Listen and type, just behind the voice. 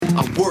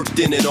I worked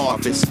in an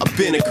office, I've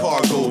been a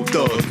cargo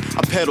thug.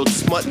 I peddled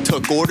smut,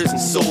 took orders, and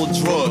sold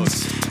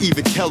drugs.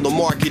 Even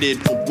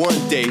telemarketed for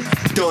one day.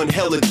 Done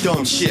hella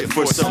dumb shit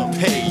for some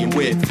pay. And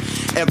with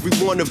every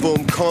one of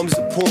them comes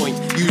a point,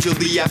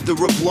 usually after a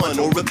blunt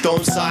or a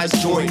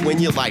thumb-sized joint. When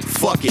you're like,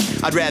 fuck it,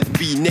 I'd rather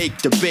be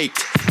naked or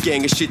baked.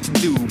 Gang of shit to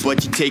do,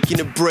 but you're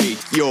taking a break.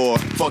 You're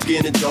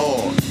fucking a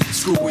dog,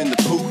 screwing the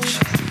pooch,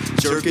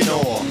 jerking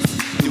off,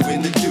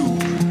 doing the do,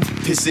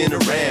 pissing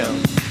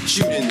around,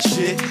 shooting the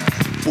shit,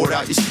 board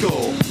out your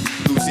skull,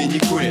 losing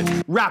your grip.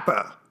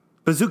 Rapper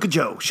Bazooka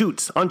Joe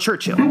shoots on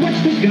Churchill. Now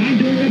what's this guy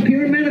doing up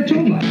here in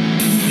Manitoba?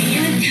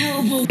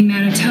 Manitoba.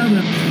 Tell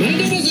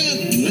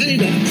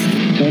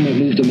him I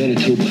moved to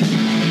Manitoba.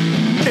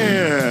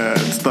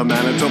 It's the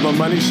Manitoba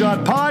Money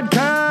Shot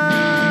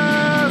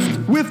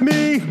Podcast with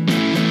me,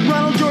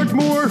 Ronald George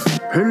Moore.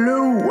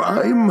 Hello,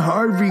 I'm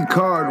Harvey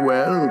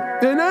Cardwell.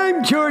 And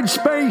I'm George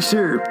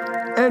Spicer.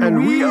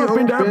 And we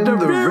opened up the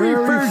very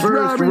first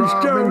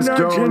Robin's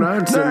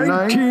Donuts in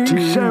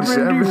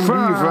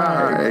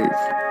 1975.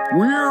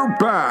 We're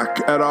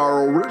back at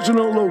our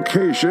original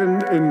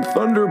location in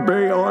Thunder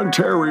Bay,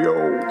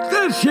 Ontario.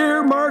 This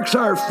year marks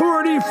our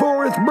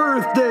 44th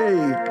birthday.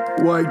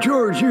 Why,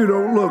 George, you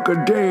don't look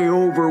a day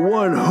over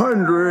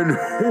 100.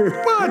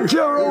 But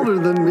you're older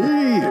than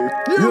me.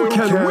 You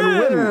can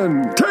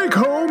win. Take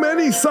home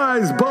any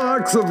size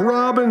box of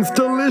Robin's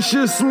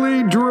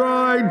deliciously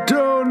dried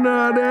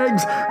donut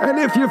eggs, and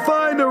if you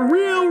find a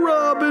real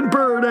Robin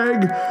bird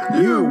egg,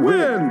 you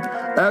win.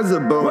 As a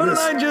bonus,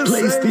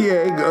 place the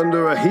egg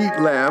under a heat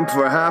lamp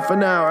for half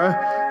an hour,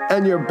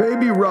 and your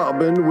baby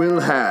Robin will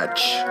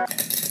hatch.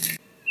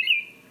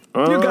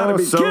 You gotta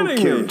be kidding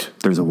cute. me.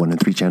 There's a 1 in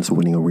 3 chance of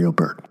winning a real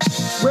bird.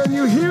 When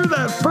you hear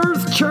that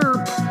first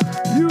chirp,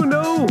 you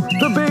know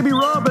the baby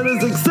robin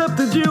has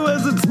accepted you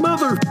as its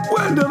mother.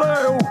 When did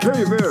I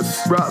okay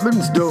this?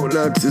 Robin's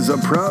Donuts is a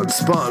proud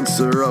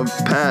sponsor of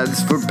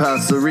Pads for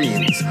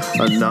Passerines,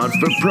 a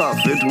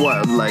not-for-profit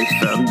wildlife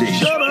foundation.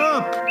 Shut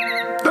up!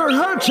 They're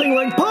hatching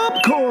like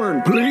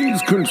popcorn! Please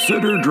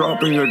consider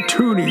dropping a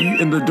toonie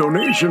in the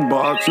donation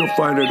box you'll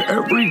find at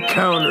every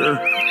counter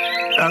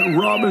at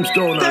Robin's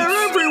Donuts. They're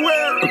everywhere!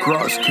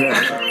 Across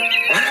Canada.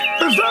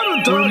 Is that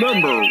a duck?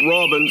 Remember,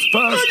 Robin's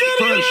fast,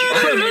 fresh,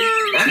 friendly.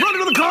 Run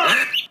into the car!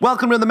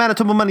 Welcome to the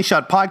Manitoba Money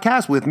Shot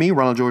Podcast with me,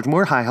 Ronald George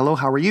Moore. Hi, hello,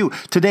 how are you?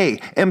 Today,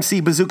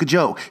 MC Bazooka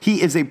Joe.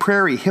 He is a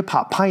prairie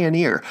hip-hop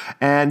pioneer.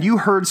 And you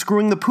heard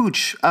Screwing the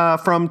Pooch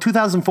from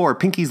 2004,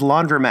 Pinky's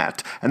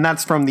Laundromat. And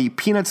that's from the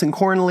Peanuts and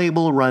Corn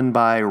label run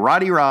by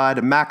Roddy Rod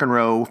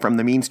McEnroe from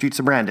the Mean Streets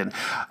of Brandon.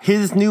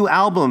 His new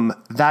album,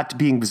 that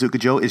being Bazooka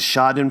Joe, is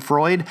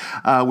Schadenfreude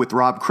with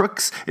Rob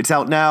Crooks. It's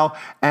out now,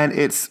 and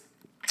it's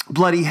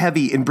bloody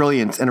heavy and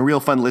brilliant and a real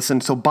fun listen,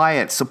 so buy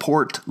it.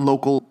 Support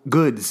local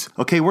goods.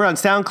 Okay, we're on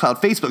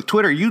SoundCloud, Facebook,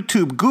 Twitter,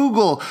 YouTube,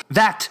 Google,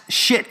 that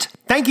shit.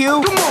 Thank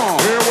you. Come on.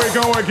 Here we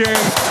go again.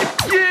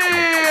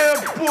 Yeah,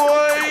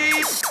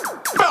 boys!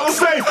 Fellas,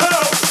 say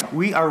help!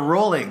 We are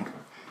rolling.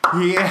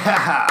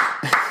 Yeah.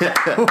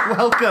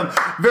 Welcome.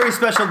 Very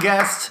special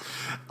guest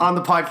on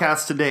the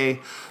podcast today,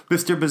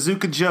 Mr.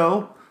 Bazooka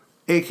Joe,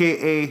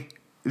 a.k.a.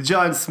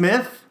 John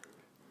Smith,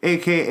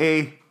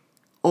 a.k.a.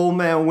 Old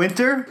Man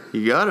Winter.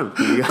 You got him.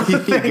 You got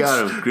him.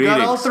 Greetings. Got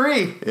all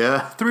three.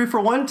 Yeah. 3 for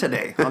 1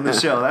 today on the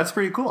show. That's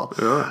pretty cool.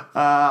 Yeah.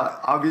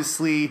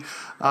 Obviously,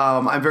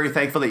 I'm very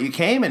thankful that you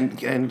came and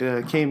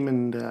came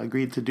and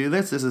agreed to do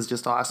this. This is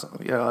just awesome.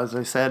 You know, as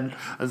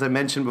I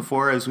mentioned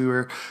before, as we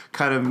were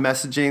kind of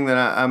messaging, that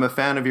I'm a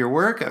fan of your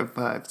work.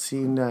 I've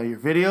seen your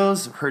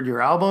videos, heard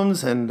your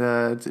albums, and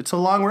it's a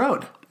long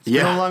road. It's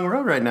been a long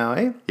road right now,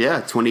 eh? Yeah,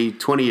 20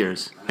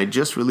 years. I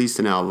just released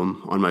an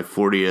album on my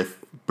 40th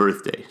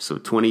birthday. So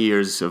 20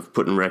 years of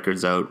putting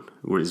records out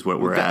is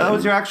what we're at. That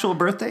was your actual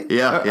birthday?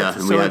 Yeah.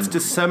 So it's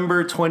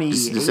December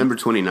 28th? December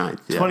 29th.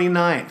 Yeah.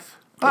 29th.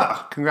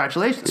 Oh,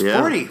 congratulations.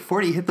 Yeah.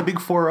 40 hit the big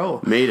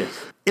 4-0. Made it.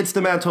 It's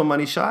the Manitoba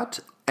Money Shot,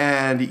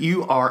 and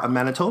you are a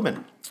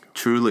Manitoban.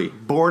 Truly.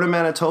 Born a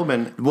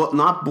Manitoban. Well,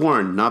 not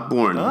born.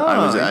 Oh,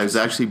 I was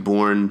actually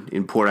born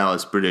in Port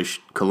Alice, British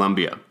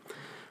Columbia.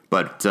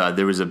 But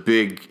there was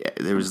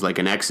like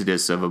an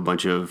exodus of a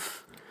bunch of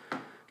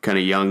kind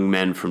of young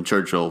men from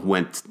Churchill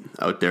went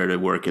out there to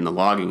work in the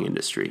logging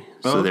industry.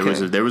 So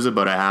there was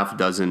about a half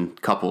dozen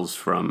couples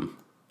from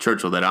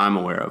Churchill that I'm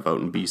aware of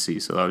out in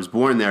BC. So I was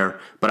born there,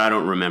 but I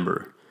don't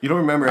remember. You don't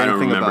remember anything about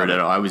it? I don't remember it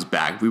at all. I was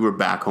back. We were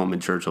back home in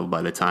Churchill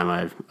by the time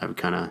I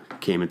kind of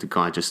came into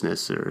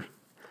consciousness or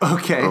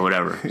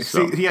whatever.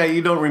 So. See, yeah,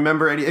 you don't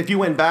remember any. If you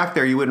went back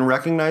there, you wouldn't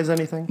recognize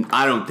anything?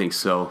 I don't think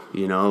so.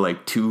 You know,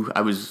 like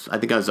I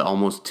think I was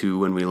almost 2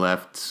 when we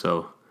left,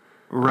 so...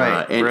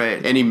 Right.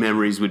 Any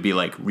memories would be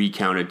like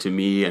recounted to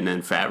me and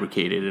then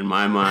fabricated in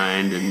my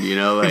mind, and you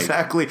know, like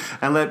exactly,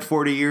 and let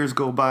 40 years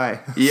go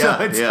by. Yeah,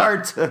 so it's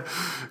hard to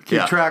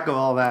keep track of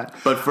all that.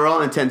 But for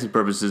all intents and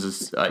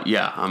purposes,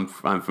 I'm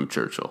from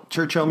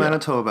Churchill,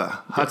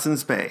 Manitoba,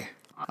 Hudson's Bay.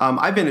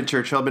 I've been to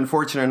Churchill. I've been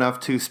fortunate enough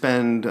to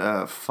spend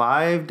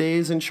 5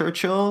 days in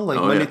Churchill,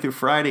 Monday through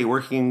Friday,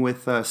 working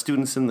with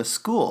students in the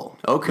school.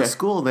 Okay, the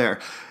school there.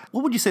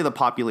 what would you say the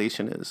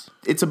population is?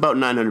 It's about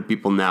 900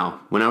 people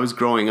now. When I was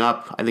growing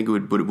up, I think it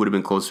would have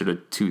been closer to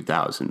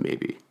 2,000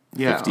 maybe.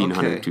 Yeah,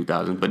 1,500, okay.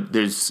 2,000. But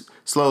there's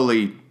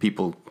slowly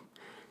people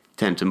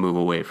tend to move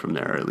away from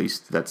there. Or at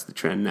least that's the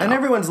trend now. And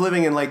everyone's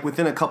living in like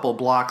within a couple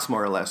blocks,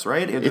 more or less,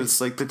 right?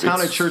 It's like the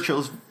town of Churchill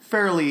is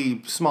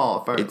fairly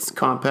small. It's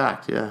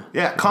compact, yeah.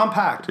 Yeah,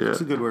 compact. Yeah.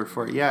 That's a good word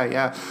for it.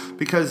 Yeah.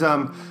 Because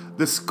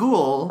the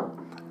school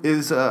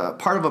is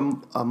part of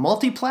a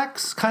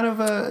multiplex kind of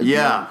a...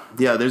 Yeah.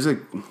 There's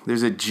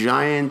a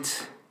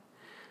giant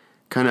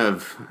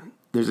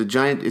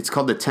it's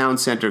called the Town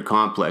Center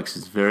Complex.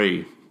 It's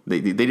very...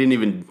 They didn't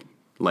even,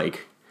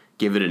 like...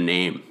 give it a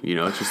name,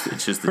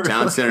 it's just the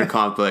Town Center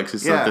Complex.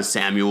 It's like the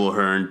Samuel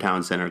Hearn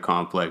Town Center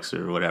Complex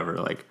or whatever.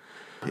 Like,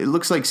 it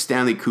looks like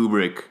Stanley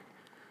Kubrick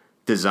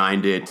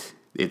designed it.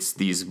 It's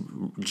these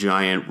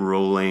giant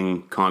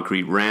rolling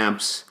concrete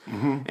ramps,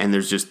 and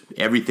there's just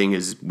everything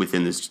is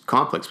within this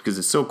complex because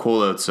it's so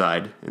cold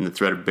outside and the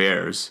threat of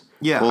bears,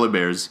 polar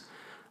bears.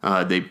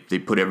 They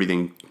put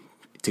everything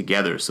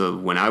together. So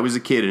when I was a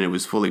kid and it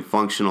was fully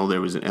functional,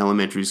 there was an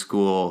elementary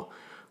school,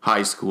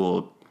 high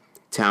school,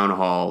 town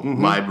hall,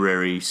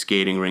 library,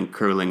 skating rink,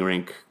 curling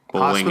rink,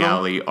 bowling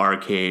alley,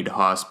 arcade,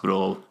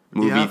 hospital,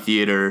 movie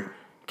theater,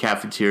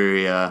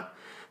 cafeteria.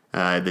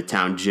 The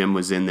town gym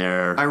was in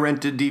there. I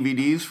rented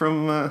DVDs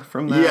from the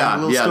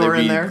little store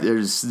in there.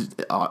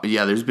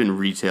 There's been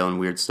retail and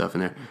weird stuff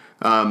in there.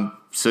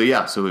 So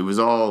it was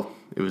all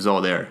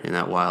there in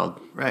that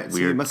wild, right. weird So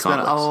you must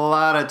complex. spend a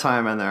lot of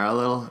time in there.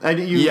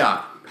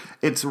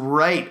 It's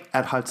right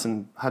at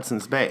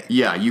Hudson's Bay.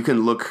 Yeah, you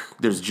can look.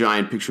 There's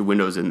giant picture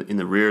windows in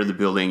the rear of the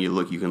building. You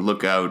can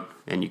look out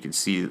and you can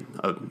see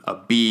a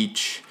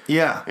beach.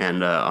 Yeah.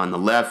 And on the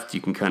left,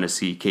 you can kind of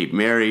see Cape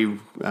Mary,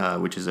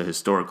 which is a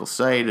historical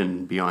site,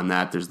 and beyond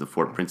that, there's the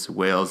Fort Prince of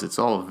Wales. It's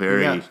all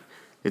very. Yeah.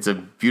 It's a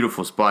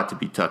beautiful spot to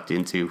be tucked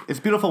into. It's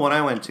beautiful when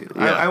I went to.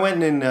 Yeah. I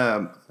went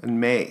in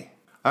May.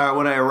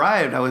 When I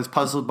arrived, I was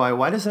puzzled by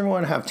why does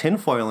everyone have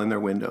tinfoil in their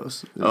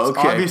windows? It's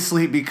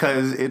obviously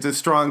because it's a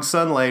strong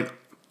sunlight,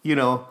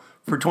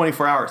 for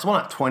 24 hours. Well,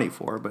 not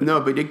 24, but... No,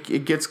 but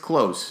it gets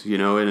close,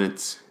 and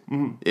it's...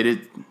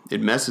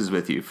 It messes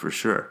with you, for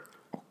sure.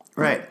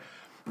 Right.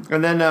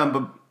 And then,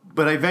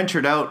 but I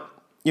ventured out,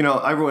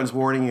 everyone's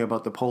warning you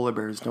about the polar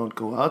bears, don't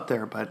go out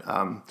there, but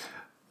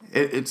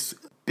it's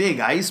big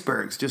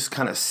icebergs just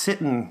kind of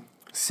sitting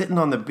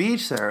on the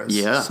beach there.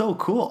 It's so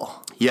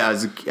cool. Yeah,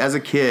 as a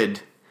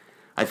kid...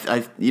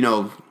 I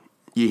you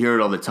hear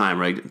it all the time,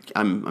 right?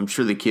 I'm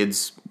sure the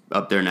kids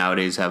up there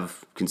nowadays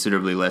have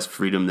considerably less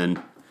freedom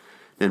than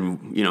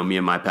me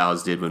and my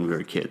pals did when we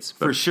were kids.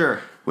 But for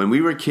sure. When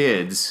we were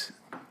kids,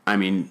 I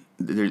mean,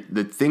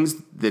 the things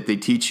that they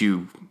teach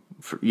you,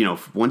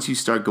 once you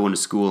start going to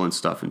school and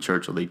stuff in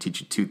Churchill, they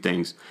teach you two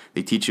things.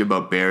 They teach you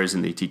about bears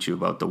and they teach you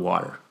about the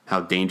water,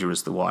 how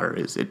dangerous the water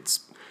is. It's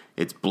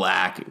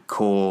black and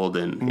cold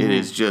and it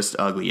is just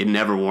ugly. It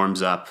never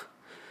warms up.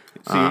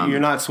 So you're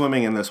not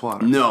swimming in this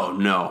water?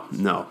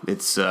 No.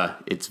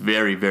 It's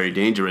very, very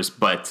dangerous.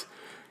 But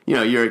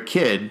you're a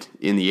kid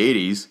in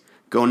the 80s,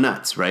 go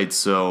nuts, right?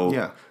 So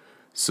yeah.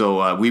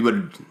 So we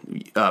would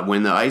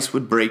when the ice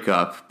would break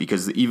up,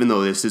 because even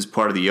though this is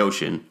part of the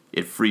ocean,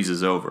 it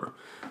freezes over.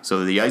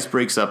 So the ice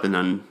breaks up, and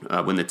then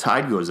when the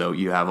tide goes out,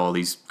 you have all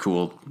these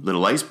cool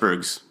little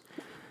icebergs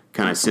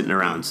kind of sitting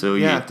around. So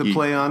you have to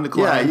play on the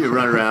climb. Yeah, you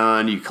run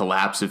around, you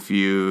collapse a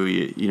few,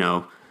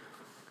 you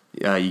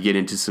get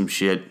into some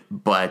shit.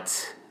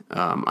 But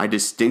I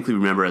distinctly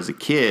remember as a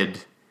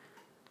kid,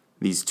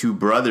 these two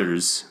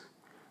brothers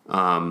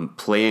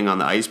playing on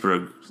the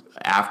iceberg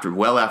after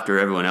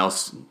everyone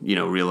else,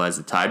 realized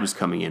the tide was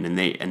coming in,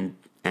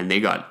 and they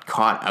got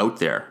caught out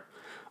there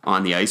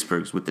on the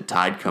icebergs with the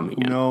tide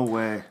coming in. No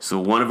way. So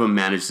one of them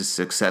managed to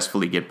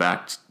successfully get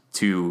back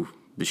to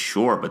the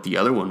shore, but the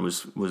other one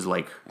was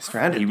like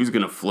stranded. He was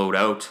going to float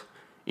out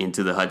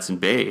into the Hudson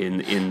Bay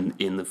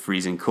in the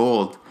freezing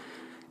cold,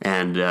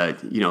 and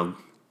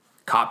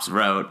cops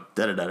were out,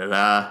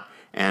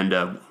 and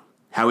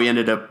how he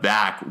ended up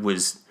back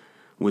was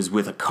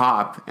with a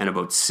cop and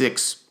about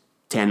 6,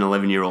 10,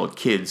 11-year-old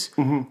kids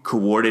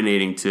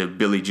coordinating to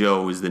Billy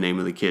Joe was the name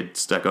of the kid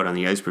stuck out on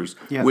the icebergs,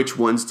 which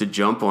ones to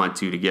jump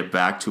onto to get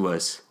back to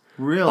us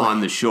on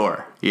the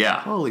shore.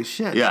 Yeah. Holy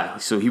shit. Yeah,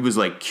 so he was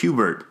like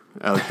Q*bert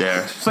out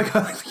there. It's like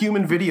a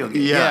human video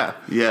game. Yeah.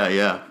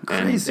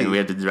 Crazy. And we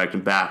had to direct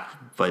him back.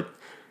 But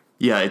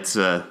yeah, it's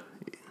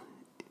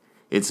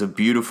a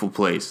beautiful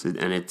place,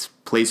 and its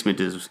placement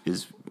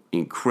is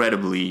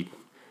incredibly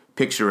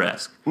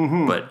picturesque.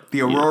 But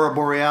the Aurora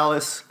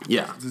Borealis,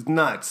 is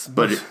nuts.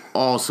 But it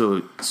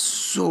also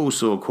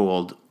so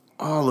cold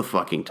all the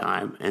fucking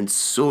time, and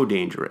so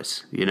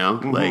dangerous.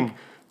 Like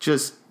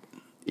just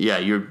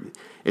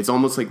it's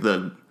almost like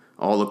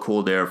all the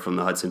cold air from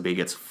the Hudson Bay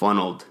gets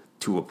funneled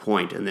to a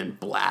point and then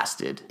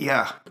blasted.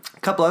 Yeah. A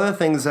couple other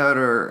things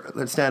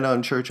that stand out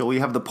in Churchill. We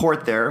have the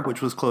port there,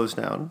 which was closed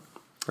down,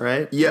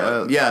 right?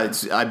 Yeah.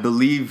 I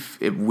believe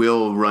it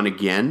will run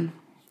again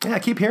Yeah, I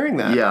keep hearing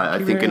that. Yeah,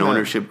 I think an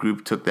ownership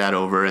group took that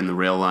over, and the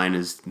rail line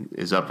is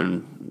up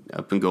and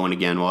going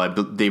again. Well,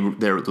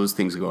 those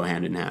things go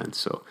hand in hand.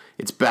 So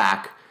it's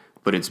back,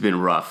 but it's been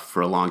rough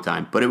for a long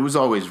time. But it was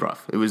always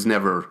rough. It was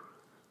never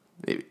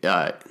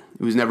a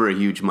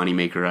huge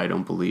moneymaker, I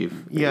don't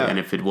believe. Yeah. And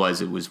if it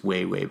was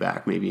way, way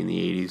back, maybe in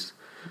the 80s.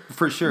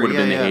 For sure, would have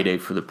been the heyday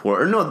for the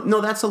port. Or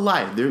no, that's a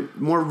lie.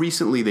 More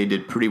recently, they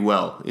did pretty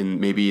well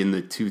maybe in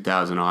the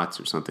 2000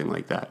 aughts or something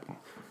like that.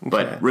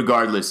 But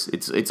regardless,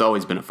 it's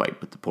always been a fight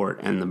with the port,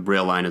 and the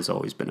rail line has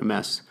always been a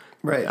mess.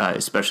 Right.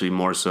 Especially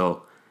more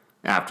so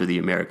after the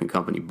American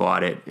company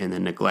bought it and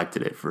then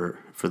neglected it for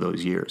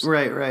those years.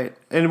 Right.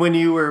 And when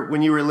you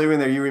were living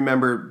there, you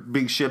remember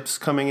big ships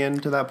coming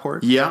into that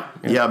port? Yeah.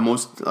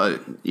 Most, I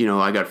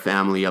got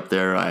family up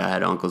there. I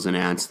had uncles and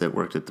aunts that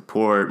worked at the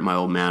port. My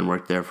old man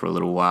worked there for a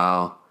little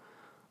while.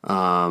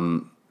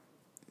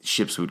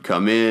 Ships would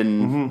come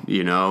in.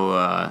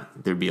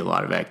 There'd be a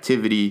lot of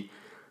activity.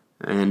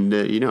 And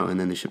and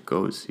then the ship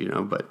goes,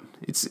 but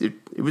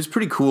it was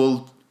pretty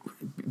cool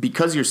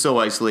because you're so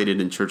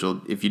isolated in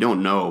Churchill. If you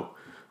don't know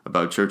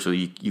about Churchill,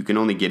 you can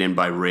only get in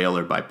by rail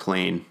or by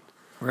plane.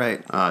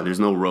 Right. There's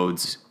no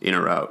roads in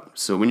or out.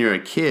 So when you're a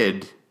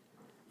kid,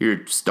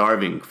 you're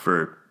starving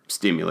for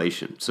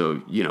stimulation.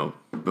 So,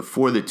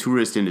 before the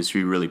tourist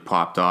industry really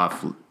popped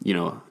off,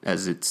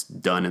 as it's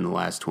done in the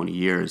last 20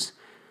 years,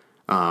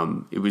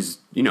 it was,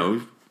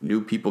 new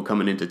people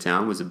coming into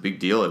town was a big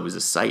deal. It was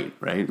a sight,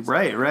 right?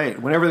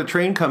 Right. Whenever the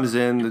train comes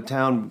in, the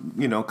town,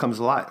 comes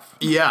alive.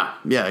 Yeah,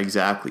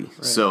 exactly.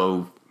 Right.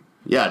 So,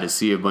 to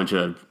see a bunch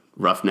of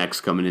roughnecks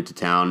coming into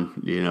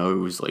town, it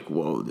was like,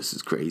 whoa, this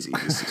is crazy.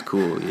 This is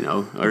cool,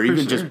 or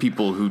even just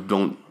people who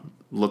don't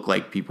look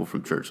like people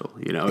from Churchill,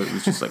 it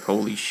was just like,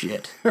 holy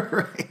shit,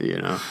 right.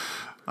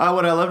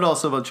 What I loved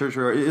also about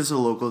Churchill is the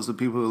locals, the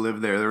people who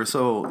live there. They were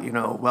so,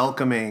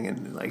 welcoming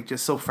and like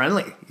just so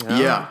friendly.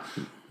 Yeah.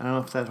 I don't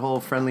know if that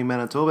whole friendly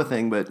Manitoba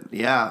thing, but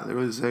yeah, it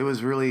was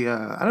really,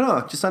 I don't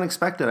know, just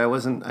unexpected.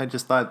 I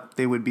just thought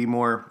they would be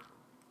more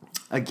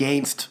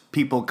against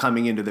people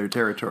coming into their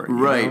territory.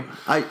 Right.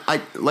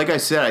 I like I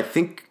said,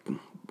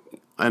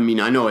 I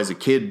know as a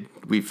kid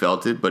we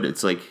felt it, but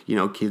it's like,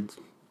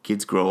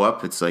 kids grow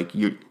up. It's like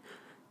you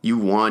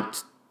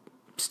want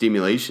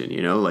stimulation,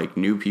 like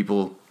new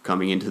people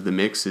coming into the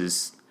mix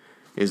is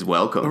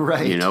welcome.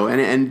 Right.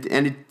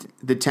 And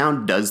the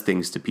town does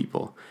things to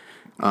people.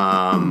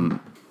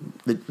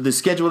 The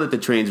schedule that the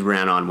trains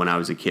ran on when I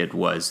was a kid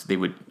was they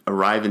would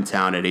arrive in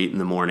town at 8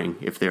 a.m.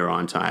 if they were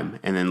on time,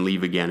 and then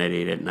leave again at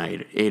 8 at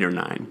night, 8 or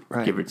 9,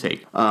 right. Give or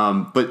take.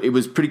 But it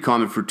was pretty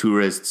common for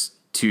tourists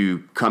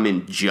to come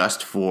in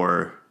just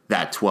for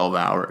that 12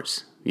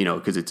 hours,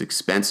 because it's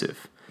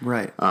expensive.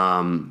 Right.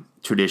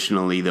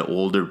 Traditionally, the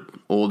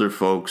older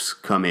folks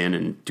come in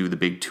and do the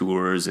big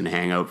tours and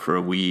hang out for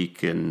a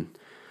week and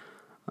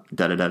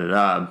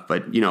da-da-da-da-da.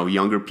 But,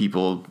 younger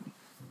people,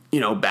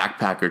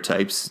 backpacker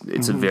types,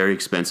 it's a very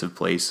expensive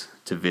place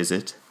to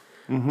visit.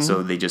 Mm-hmm.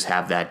 So they just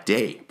have that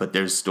day. But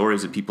there's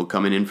stories of people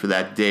coming in for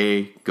that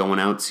day, going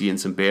out, seeing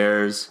some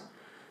bears,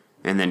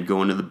 and then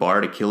going to the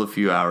bar to kill a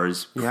few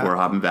hours before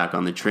hopping back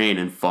on the train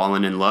and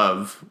falling in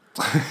love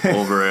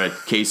over a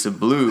case of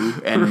blue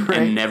and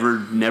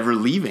never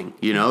leaving,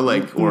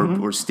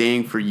 or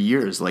staying for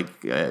years.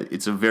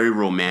 It's a very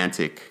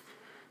romantic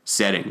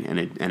setting, and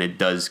it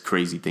does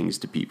crazy things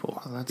to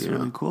people. Oh, that's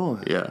really cool.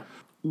 Yeah.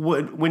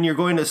 When you're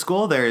going to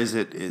school there, is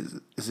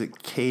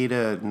it K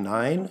to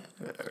 9?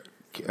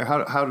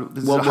 How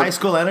is it a high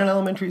school and an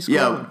elementary school?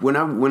 Yeah,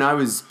 when I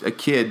was a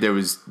kid, there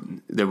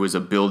was a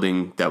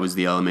building that was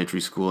the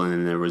elementary school, and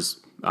then there was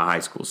a high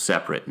school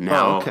separate.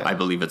 Now I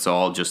believe it's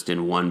all just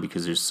in one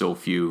because there's so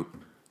few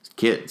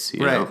kids.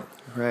 You know?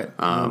 Right.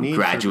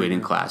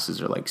 Graduating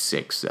classes are like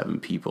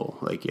 6-7 people.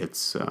 Like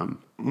it's not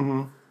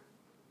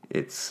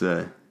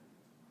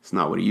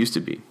what it used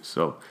to be.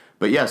 So.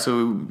 But yeah,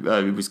 so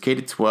it was K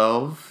to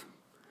 12.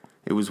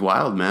 It was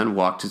wild, man.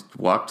 Walk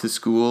to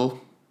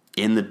school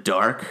in the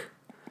dark,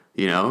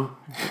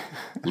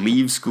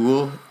 leave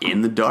school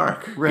in the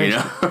dark, right.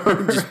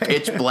 Just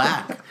pitch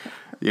black,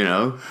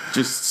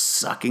 just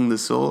sucking the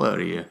soul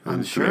out of you.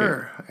 I'm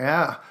sure,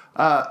 yeah.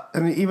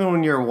 And even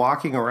when you're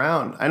walking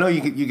around, I know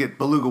you get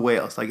beluga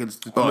whales. Like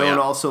it's known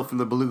also for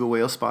the beluga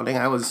whale spotting.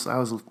 I was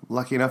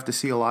lucky enough to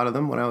see a lot of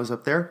them when I was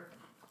up there.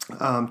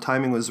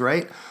 Timing was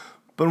right.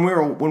 But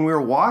when we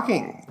were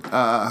walking,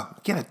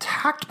 get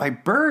attacked by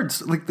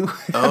birds. Like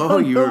I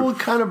don't know what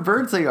kind of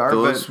birds they are.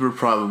 Those were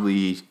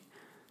probably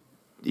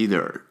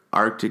either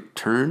Arctic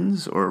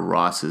terns or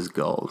Ross's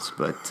gulls.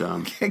 But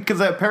because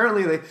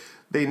apparently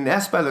they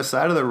nest by the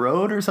side of the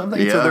road or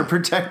something, so they're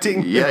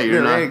protecting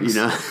their eggs.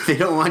 They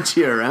don't want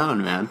you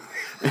around, man.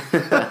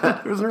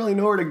 There was really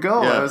nowhere to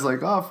go. Yeah. I was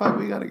like, oh fuck,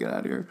 we gotta get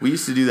out of here. We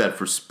used to do that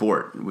for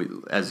sport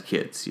as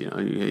kids. You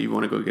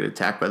want to go get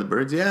attacked by the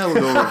birds? Yeah,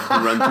 we'll go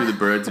run through the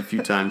birds a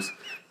few times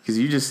because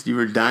you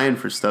were dying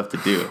for stuff to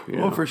do.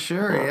 Well, for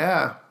sure,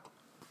 yeah.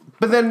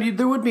 But then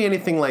there would be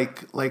anything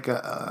like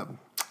a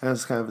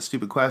that's kind of a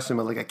stupid question,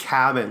 but like a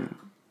cabin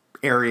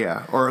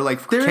area or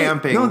like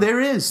camping? There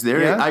is.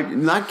 Yeah?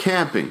 Not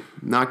camping.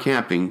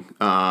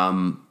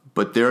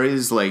 But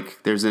there's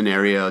an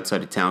area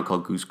outside of town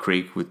called Goose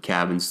Creek with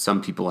cabins.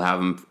 Some people have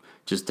them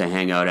just to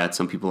hang out at.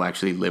 Some people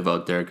actually live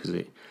out there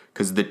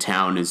because the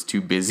town is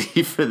too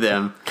busy for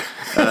them.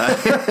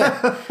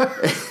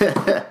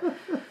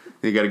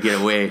 They got to get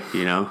away,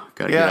 you know.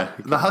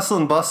 The hustle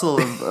and bustle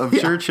of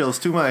Churchill is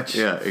too much.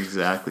 Yeah,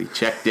 exactly.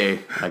 Check day.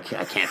 I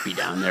can't be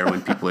down there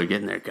when people are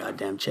getting their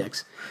goddamn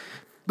checks.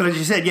 But as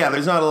you said,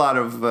 there's not a lot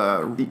of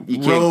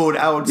road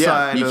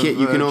outside. Yeah,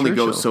 you can only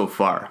go Churchill. so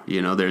far.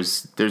 You know,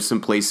 there's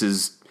some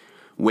places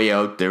way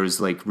out. There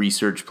was like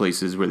research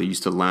places where they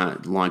used to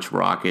launch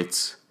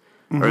rockets.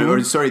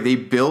 Mm-hmm. They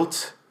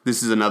built.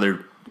 This is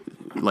another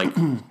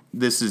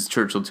this is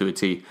Churchill to a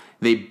T.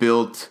 They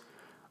built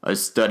a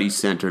study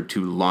center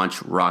to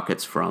launch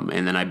rockets from,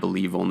 and then I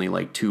believe only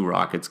like 2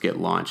 rockets get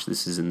launched.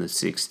 This is in the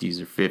 60s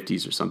or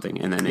 50s or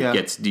something, and then it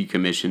gets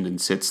decommissioned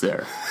and sits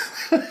there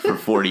for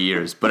 40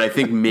 years. But I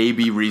think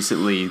maybe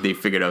recently they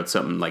figured out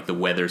something like the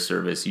Weather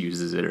Service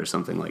uses it or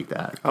something like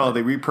that. Oh,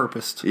 they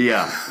repurposed.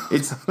 Yeah,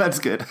 it's that's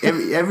good.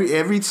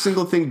 every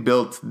single thing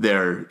built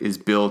there is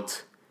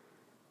built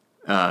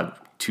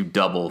to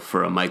double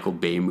for a Michael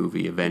Bay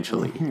movie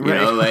eventually. You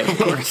know, of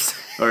course.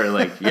 Or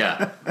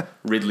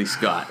Ridley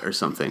Scott or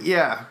something.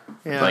 Yeah.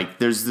 Like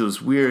there's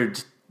those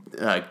weird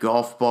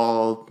golf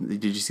ball.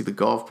 Did you see the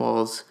golf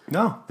balls?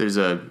 No. There's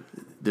a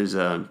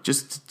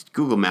just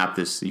Google Map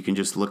this. You can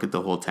just look at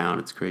the whole town.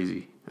 It's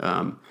crazy.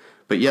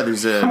 But yeah,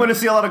 there's a. I'm going to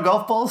see a lot of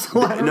golf balls.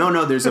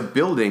 No. There's a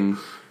building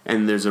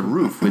and there's a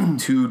roof with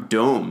 2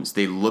 domes.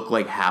 They look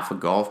like half a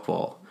golf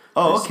ball.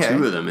 Oh, There's okay.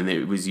 2 of them, and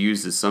it was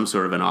used as some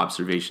sort of an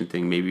observation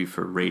thing, maybe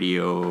for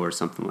radio or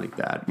something like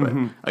that. But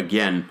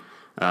again,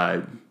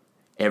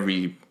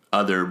 every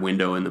other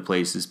window in the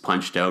place is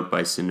punched out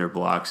by cinder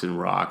blocks and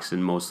rocks,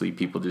 and mostly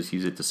people just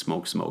use it to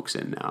smoke smokes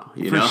in now.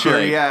 You know?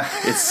 Sure, yeah.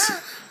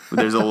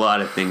 There's a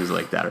lot of things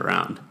like that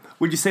around.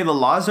 Would you say the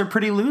laws are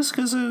pretty loose?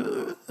 Because,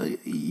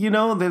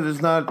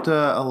 there's not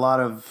a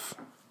lot of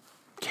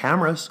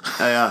cameras.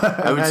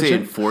 I would say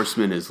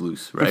enforcement is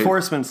loose, right?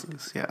 Enforcement's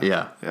loose,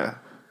 yeah. Yeah.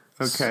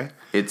 Okay.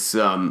 It's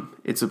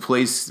a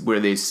place where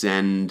they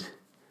send,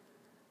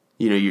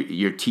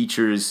 your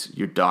teachers,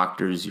 your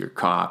doctors, your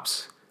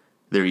cops.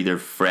 They're either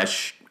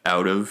fresh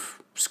out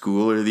of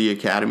school or the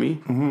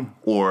academy,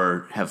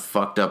 or have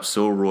fucked up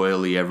so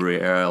royally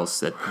everywhere else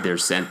that they're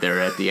sent there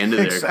at the end of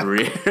their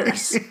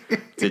careers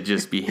to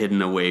just be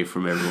hidden away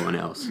from everyone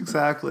else.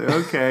 Exactly.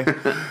 Okay.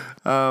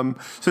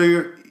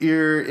 So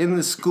you're in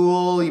the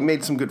school. You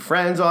made some good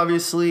friends,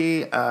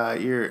 obviously.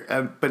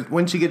 But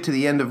once you get to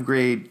the end of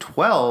grade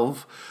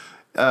 12,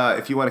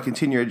 if you want to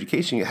continue your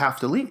education, you have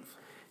to leave.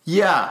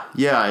 Yeah.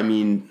 I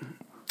mean,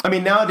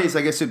 nowadays,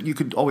 I guess you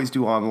could always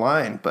do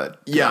online,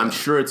 but yeah, I'm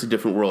sure it's a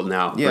different world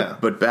now. Yeah.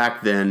 But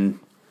back then,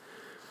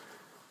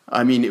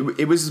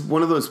 it was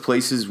one of those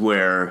places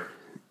where,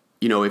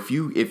 if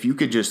you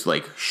could just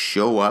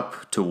show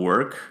up to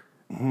work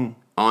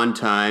on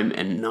time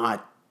and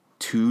not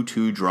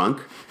too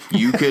drunk,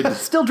 you could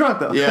still drunk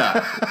though.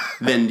 Yeah.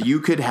 Then you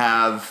could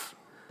have,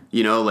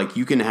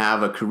 you can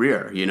have a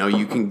career. You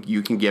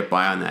can get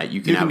by on that.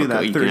 You can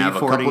have a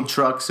couple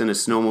trucks and a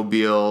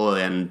snowmobile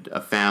and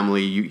a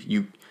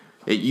family.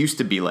 It used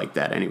to be like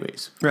that,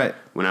 anyways. Right.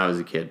 When I was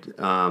a kid,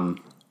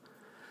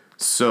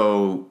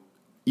 so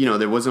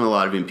there wasn't a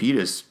lot of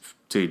impetus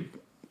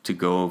to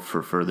go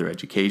for further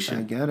education.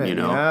 I get it.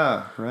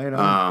 Yeah, right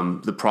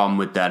on. The problem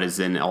with that is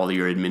then all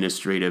your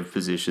administrative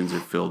positions are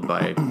filled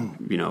by,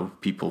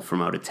 people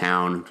from out of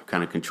town,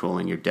 kind of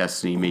controlling your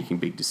destiny, making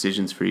big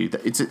decisions for you.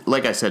 It's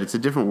like I said, it's a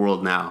different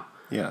world now.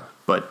 Yeah.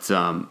 But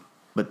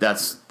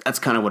that's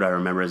kind of what I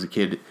remember as a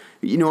kid.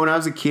 When I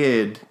was a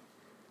kid,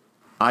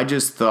 I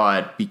just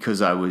thought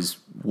because I was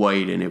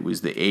white and it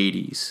was the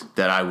 80s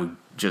that I would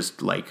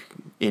just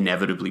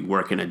inevitably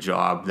work in a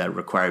job that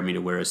required me to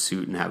wear a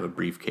suit and have a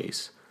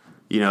briefcase.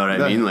 You know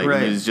what I mean?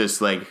 Right. It was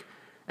just like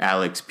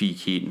Alex P.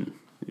 Keaton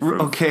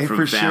from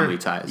for Family sure.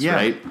 Ties, Yeah.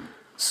 right?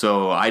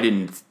 So I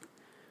didn't,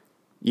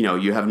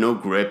 you have no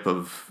grip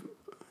of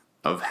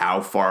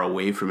how far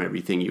away from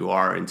everything you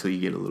are until you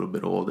get a little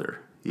bit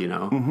older,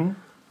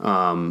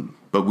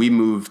 But we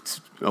moved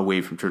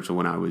away from Churchill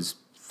when I was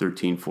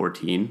 13,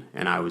 14,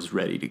 and I was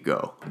ready to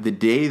go. The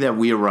day that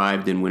we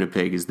arrived in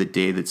Winnipeg is the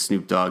day that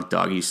Snoop Dogg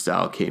Doggy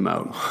Style came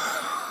out.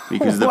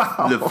 Because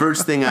the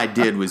first thing I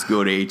did was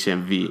go to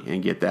HMV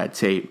and get that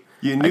tape.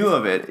 You knew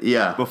of it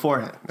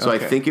beforehand. Okay. So I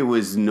think it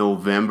was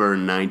November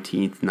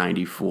 19th,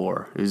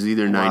 94. It was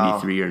either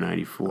 93 or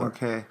 94.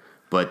 Okay.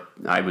 But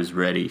I was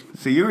ready.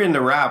 So you were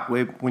into rap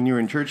when you were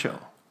in Churchill.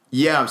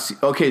 Yeah.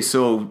 Okay,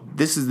 so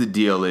this is the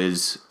deal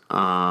is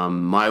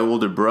my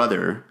older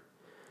brother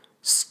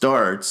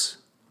starts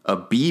a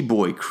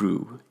B-boy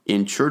crew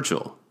in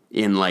Churchill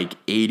in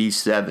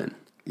 87.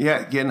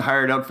 Yeah, getting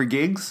hired out for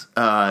gigs?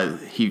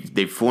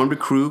 They formed a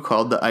crew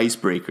called the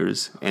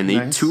Icebreakers, and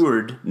they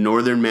toured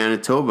northern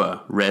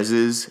Manitoba,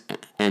 reses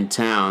and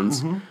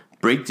towns,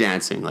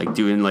 breakdancing, like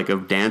doing like a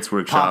dance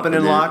workshop. Popping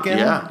and locking?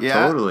 Yeah,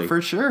 totally.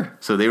 For sure.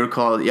 So they were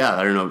called,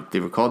 I don't know, they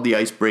were called the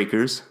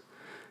Icebreakers.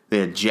 They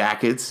had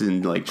jackets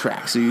and like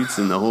tracksuits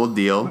and the whole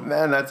deal.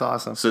 Man, that's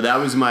awesome. So that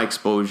was my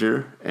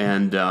exposure.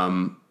 And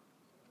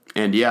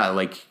yeah,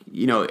 like,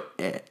 you know,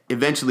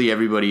 eventually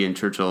everybody in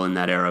Churchill in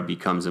that era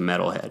becomes a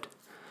metalhead.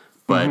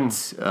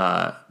 But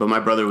my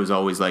brother was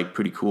always like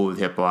pretty cool with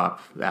hip hop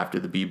after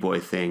the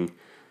B-boy thing.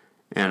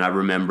 And I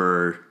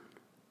remember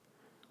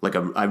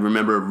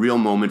a real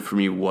moment for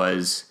me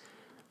was,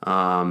 do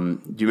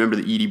you remember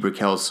the Edie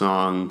Brickell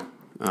song?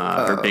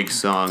 Her big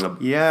song,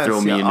 yes, Throw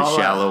Me into all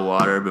Shallow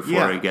Water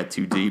Before I Get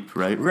Too Deep,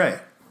 right? Right.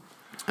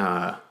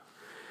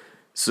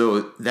 So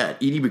that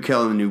Edie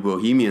Brickell and the New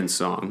Bohemian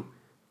song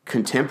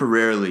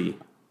contemporarily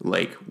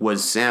like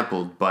was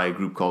sampled by a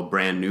group called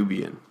Brand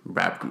Nubian,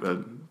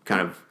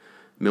 kind of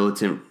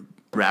militant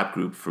rap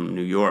group from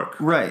New York.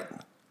 Right.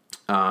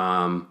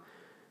 And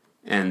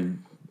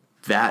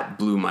that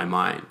blew my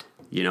mind.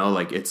 You know,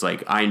 like it's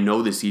like I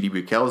know this Edie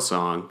Brickell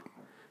song.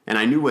 And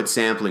I knew what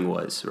sampling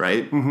was,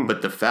 right? Mm-hmm.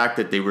 But the fact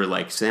that they were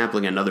like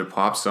sampling another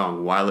pop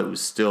song while it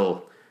was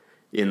still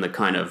in the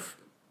kind of,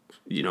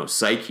 you know,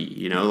 psyche,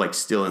 you know, like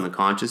still in the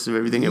conscious of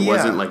everything. It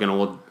wasn't like an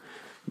old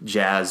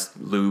jazz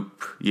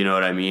loop, you know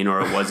what I mean?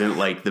 Or it wasn't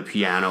like the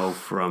piano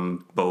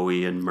from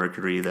Bowie and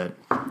Mercury that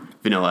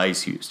Vanilla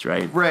Ice used,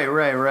 right?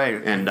 Right.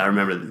 And I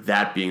remember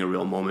that being a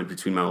real moment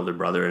between my older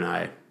brother and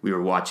I. We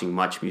were watching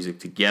Much Music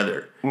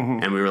together,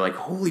 and we were like,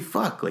 holy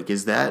fuck, like,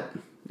 is that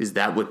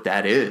what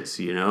that is,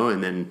 you know?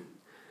 And then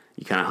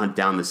you kind of hunt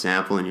down the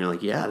sample and you're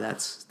like, yeah,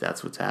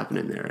 that's what's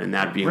happening there. And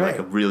that being like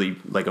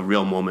a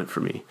real moment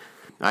for me.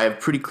 I have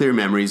pretty clear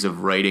memories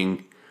of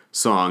writing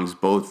songs,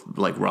 both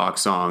like rock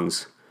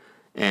songs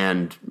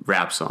and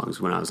rap songs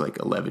when I was like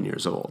 11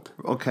 years old.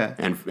 Okay.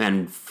 And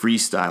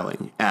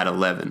freestyling at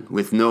 11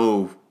 with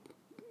no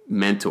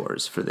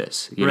mentors for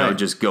this, you know,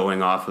 just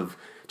going off of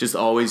just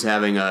always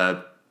having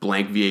a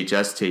blank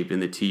VHS tape in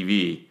the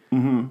TV.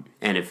 Mm-hmm.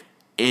 And if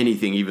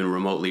anything even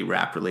remotely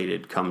rap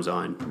related comes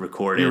on,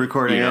 recorded. You're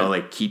recording, you know,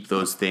 like keep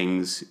those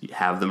things,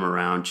 have them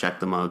around, check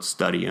them out,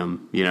 study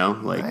them. You know,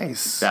 like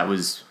nice. That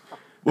was.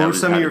 What were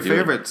some of your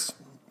favorites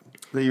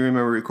that you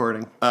remember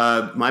recording?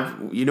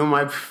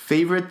 My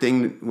favorite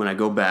thing when I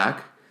go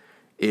back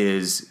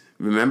is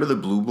remember the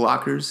Blue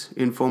Blockers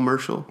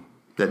infomercial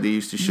that they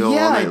used to show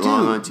all night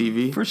long on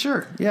TV. For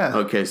sure, yeah.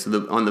 Okay,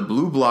 so on the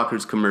Blue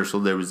Blockers commercial,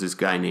 there was this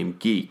guy named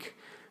Geek,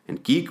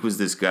 and Geek was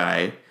this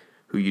guy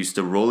who used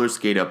to roller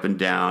skate up and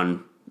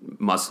down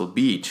Muscle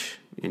Beach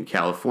in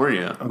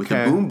California with a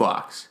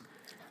boombox.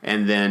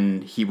 And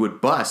then he would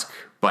busk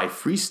by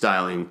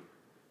freestyling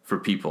for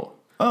people.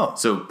 Oh.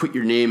 So put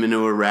your name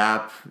into a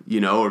rap, you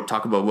know, or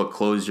talk about what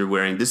clothes you're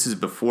wearing. This is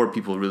before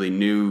people really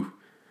knew,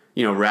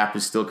 you know, rap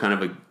is still kind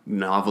of a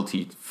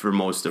novelty for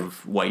most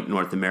of white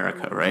North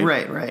America, right?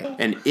 Right.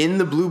 And in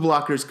the Blue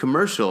Blockers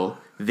commercial,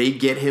 they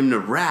get him to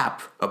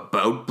rap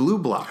about Blue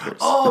Blockers.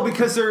 Oh,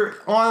 because they're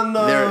on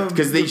the...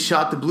 Because they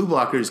shot the Blue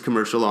Blockers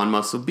commercial on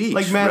Muscle Beach.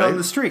 Like Man on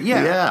the Street,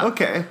 yeah.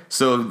 Okay.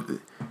 So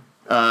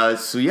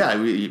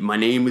my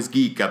name is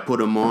Geek. I put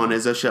them on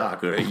as a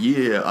shocker.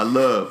 Yeah, I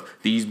love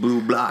these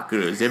Blue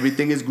Blockers.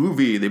 Everything is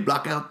groovy. They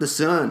block out the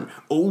sun.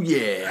 Oh,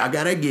 yeah, I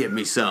got to get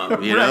me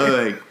some. You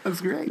know, like, that's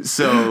great.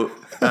 So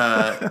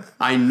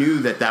I knew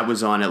that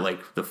was on at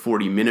like the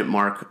 40-minute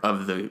mark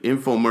of the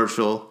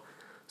infomercial,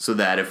 so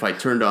that if I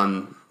turned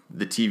on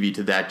the TV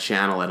to that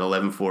channel at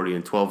 11:40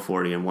 and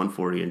 12:40 and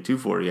 1:40 and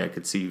 2:40, I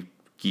could see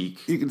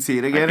Geek. You can see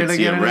it again and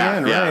again and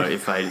again. Yeah,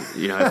 if I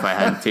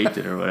hadn't taped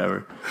it or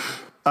whatever.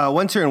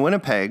 Once you're in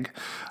Winnipeg,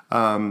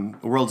 the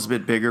world's a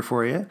bit bigger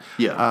for you.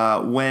 Yeah.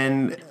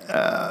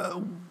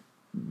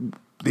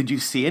 Did you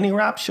see any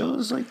rap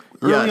shows like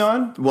early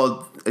on?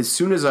 Well, as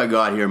soon as I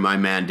got here, my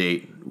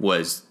mandate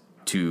was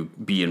to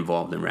be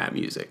involved in rap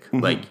music.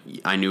 Mm-hmm. Like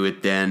I knew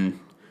it then.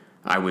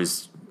 I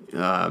was,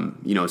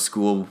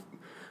 school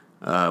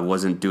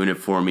wasn't doing it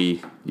for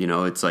me. You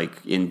know, it's like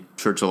in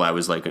Churchill, I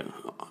was like, on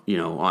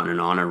an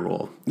honor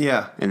roll.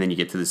 Yeah. And then you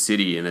get to the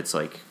city, and it's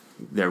like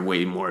they're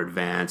way more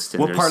advanced.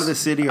 And what part of the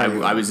city are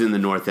you? I was in the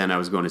North End. I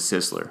was going to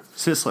Sisler.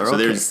 Sisler, so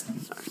okay.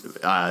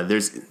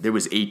 There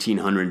was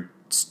 1,800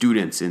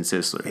 students in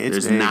Sisler.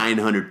 There's big.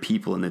 900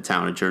 people in the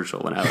town of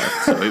Churchill when I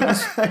left. So it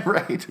was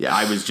right. Yeah,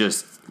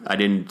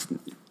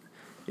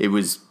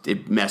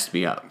 it messed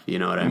me up. You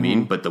know what I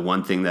mean? But the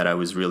one thing that I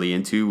was really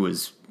into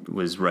was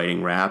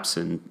writing raps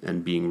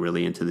and being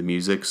really into the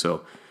music.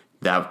 So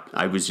that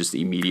I was just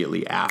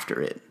immediately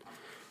after it.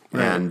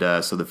 Right.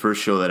 And so the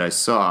first show that I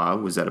saw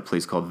was at a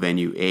place called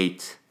Venue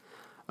 8.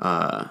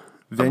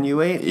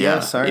 Venue 8?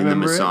 Yes, I remember in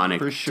the Masonic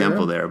for sure.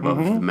 temple there above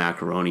the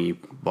macaroni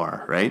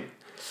bar, right?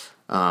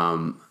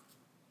 And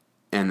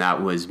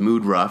that was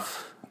Mood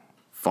Rough,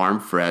 Farm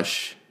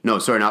Fresh. No,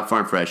 sorry, not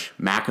Farm Fresh.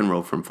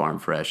 McEnroe from Farm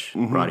Fresh,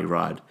 Roddy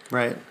Rod.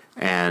 Right.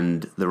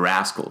 And the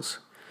Rascals.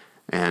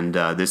 And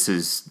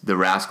the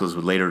Rascals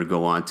would later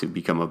go on to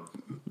become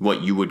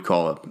what you would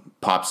call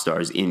pop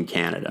stars in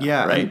Canada.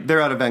 Yeah, right.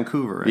 They're out of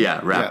Vancouver. Right?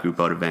 Yeah, rap group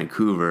out of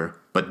Vancouver.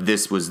 But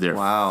this was their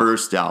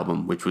first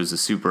album, which was a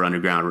super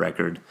underground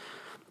record.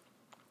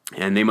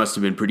 And they must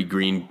have been pretty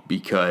green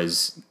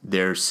because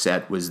their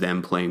set was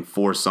them playing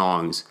 4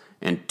 songs,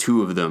 and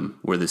 2 of them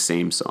were the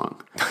same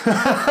song.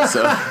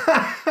 So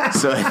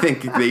I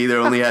think they either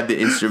only had the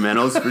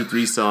instrumentals for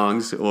 3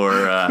 songs, or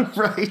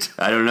right.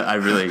 I don't know.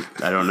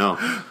 I don't know.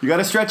 You got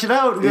to stretch it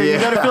out. You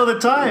got to fill the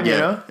time. Yeah, you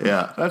know.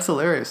 Yeah, that's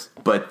hilarious.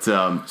 But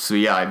so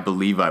yeah, I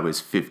believe I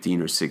was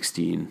 15 or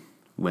 16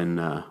 when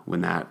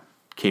that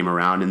came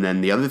around, and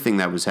then the other thing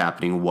that was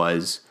happening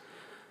was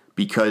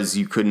because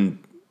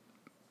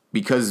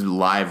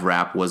live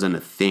rap wasn't a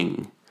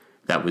thing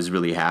that was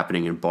really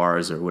happening in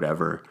bars or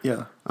whatever.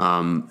 Yeah.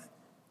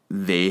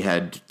 They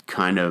had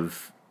kind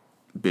of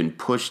been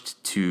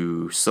pushed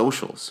to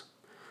socials.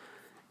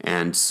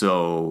 And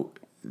so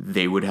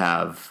they would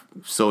have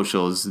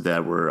socials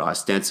that were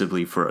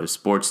ostensibly for a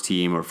sports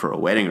team or for a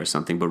wedding or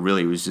something, but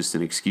really it was just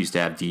an excuse to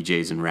have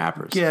DJs and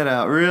rappers. Get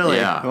out. Really?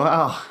 Yeah.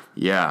 Wow.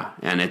 Yeah.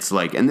 And it's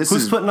like,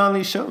 who's putting on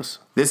these shows?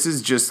 This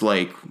is just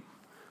like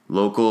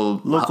local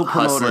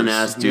hustling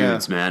ass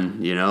dudes, man.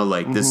 You know,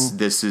 like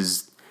this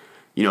is,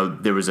 you know,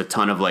 there was a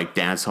ton of like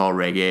dance hall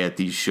reggae at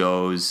these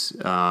shows.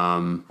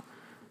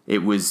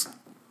 It was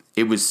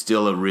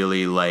still a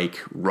really like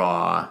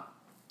raw,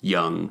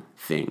 young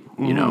thing,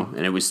 you know,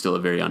 and it was still a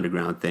very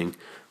underground thing.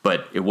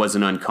 But it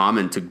wasn't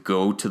uncommon to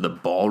go to the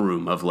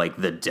ballroom of like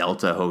the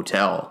Delta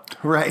Hotel,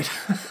 right?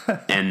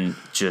 And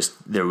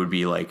just there would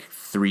be like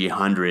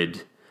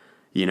 300,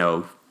 you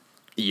know,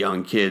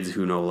 young kids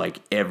who know like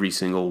every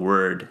single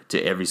word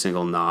to every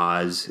single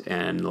Nas,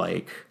 and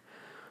like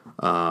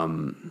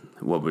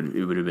it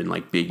would have been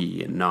like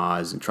Biggie and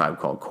Nas and Tribe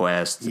Called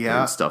Quest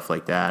and stuff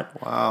like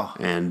that. Wow.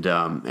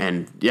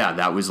 And yeah,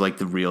 that was like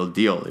the real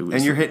deal. It was,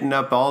 and you're hitting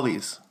up all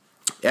these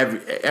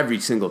every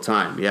single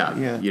time.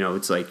 Yeah. You know,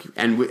 it's like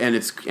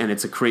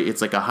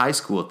it's like a high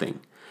school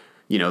thing.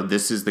 You know,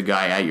 this is the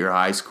guy at your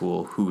high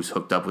school who's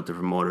hooked up with the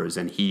promoters,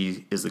 and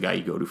he is the guy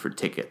you go to for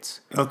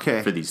tickets.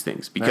 Okay. For these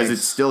things, because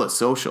it's still a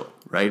social,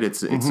 right?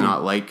 It's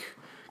not like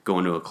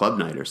going to a club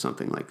night or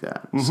something like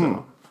that.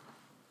 So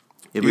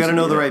you got to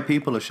know the right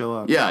people to show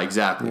up. Yeah,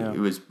 exactly. Yeah. It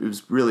was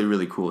really,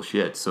 really cool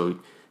shit. So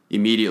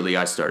immediately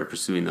I started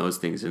pursuing those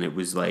things, and it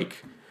was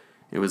like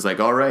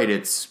all right,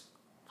 it's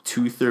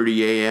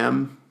 2:30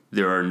 a.m.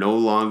 There are no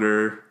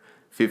longer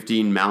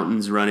 15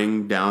 mountains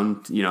running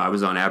down. You know, I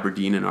was on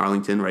Aberdeen and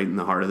Arlington, right in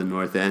the heart of the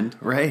North End.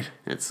 Right.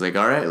 It's like,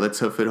 all right, let's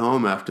hoof it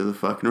home after the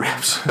fucking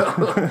rap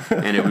show.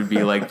 And it would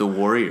be like the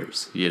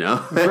Warriors, you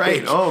know?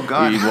 Right. Oh,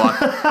 God. You'd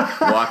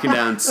walking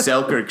down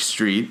Selkirk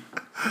Street,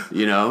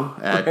 you know,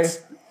 at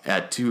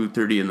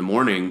 2:30 in the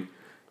morning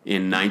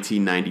in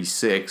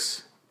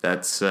 1996.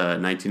 That's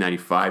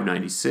 1995,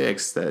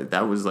 96.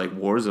 That was like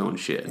war zone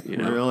shit, you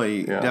know?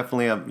 Really,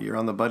 definitely you're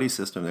on the buddy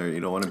system there.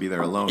 You don't want to be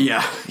there alone.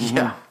 Yeah,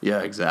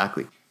 yeah,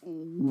 exactly.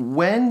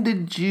 When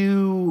did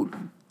you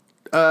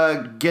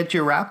get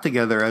your rap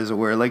together, as it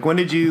were? Like, when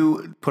did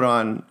you put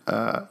on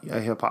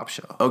a hip-hop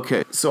show?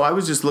 Okay, so I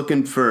was just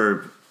looking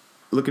for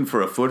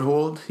a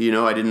foothold. You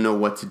know, I didn't know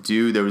what to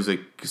do. There was a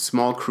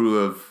small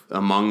crew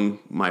among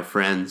my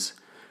friends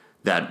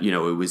that, you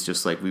know, it was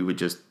just like we would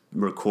just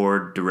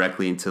record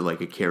directly into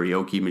like a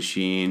karaoke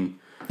machine.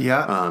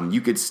 Yeah. You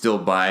could still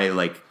buy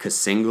like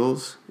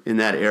singles in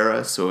that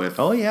era. So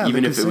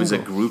even if it was a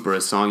group or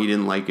a song you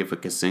didn't like, if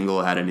a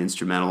single had an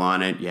instrumental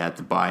on it, you had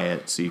to buy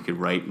it so you could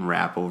write and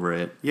rap over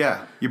it.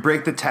 Yeah. You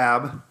break the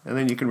tab and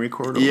then you can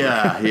record over it.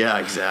 Yeah,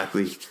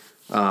 exactly.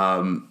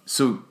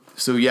 So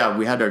yeah,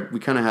 we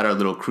kind of had our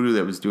little crew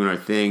that was doing our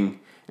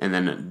thing, and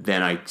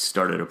then I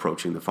started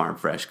approaching the Farm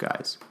Fresh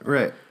guys.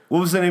 Right. What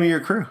was the name of your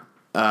crew?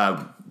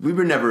 We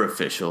were never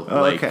official.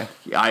 Oh, like, okay.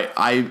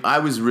 I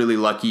was really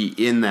lucky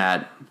in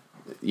that,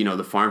 you know,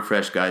 the Farm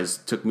Fresh guys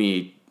took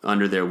me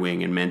under their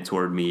wing and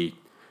mentored me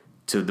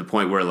to the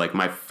point where, like,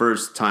 my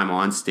first time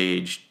on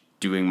stage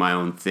doing my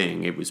own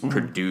thing, it was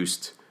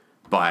produced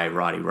by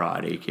Roddy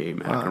Rod, a.k.a.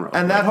 Mac and Rob.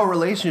 And that whole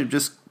relationship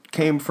just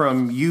came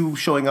from you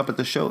showing up at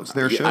the shows,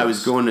 their shows? I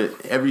was going to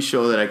every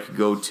show that I could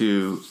go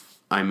to.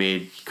 I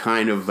made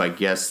kind of, I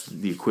guess,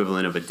 the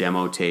equivalent of a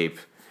demo tape.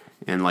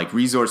 And, like,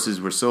 resources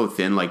were so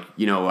thin. Like,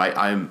 you know,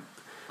 I'm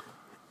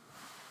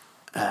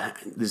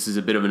this is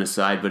a bit of an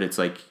aside, but it's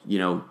like, you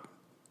know,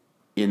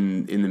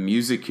 in the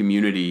music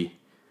community,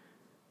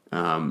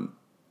 a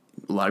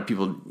lot of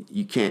people,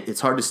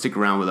 it's hard to stick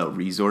around without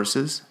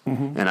resources.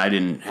 Mm-hmm. And I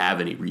didn't have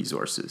any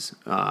resources.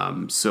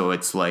 So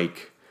it's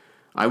like,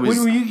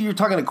 you're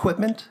talking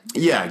equipment?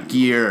 Yeah,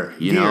 gear,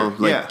 you know,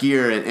 like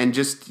gear. And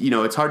just, you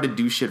know, it's hard to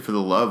do shit for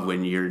the love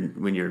when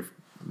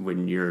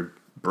you're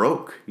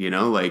broke, you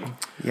know, like,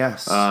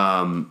 yes.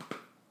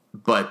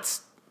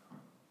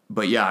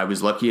 But yeah, I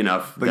was lucky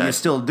enough. But you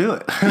still do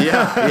it.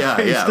 Yeah.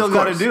 You still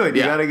got to do it.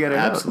 You got to get it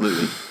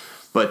absolutely.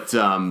 But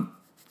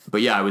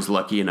yeah, I was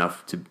lucky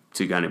enough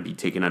to kind of be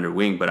taken under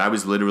wing. But I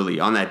was literally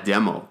on that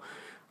demo.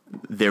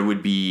 There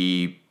would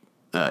be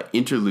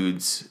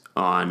interludes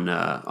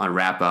on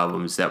rap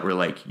albums that were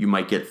like, you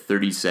might get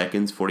 30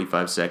 seconds,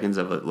 45 seconds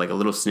of a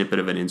little snippet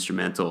of an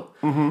instrumental,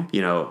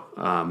 you know,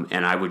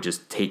 and I would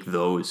just take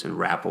those and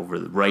rap over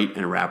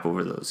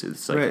those.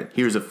 It's like,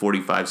 here's a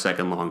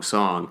 45-second long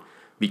song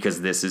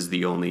because this is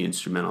the only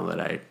instrumental that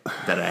I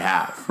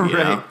have. You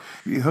know?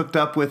 You hooked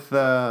up with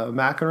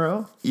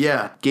McEnroe?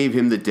 Yeah, gave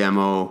him the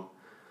demo.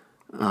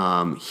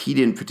 He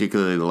didn't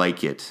particularly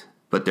like it,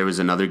 but there was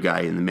another guy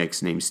in the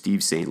mix named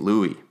Steve St.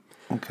 Louis.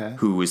 Okay.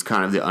 Who was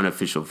kind of the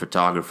unofficial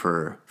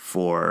photographer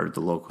for the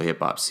local hip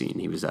hop scene.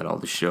 He was at all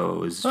the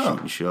shows,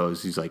 shooting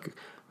shows. He's like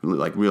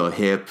real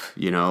hip,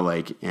 you know,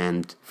 like,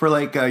 and for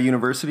like a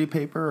university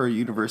paper or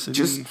university.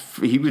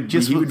 He would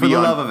for be the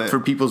on, love of it,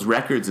 for people's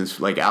records and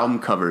like album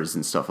covers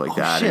and stuff like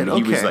that. Shit, and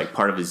he was like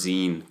part of a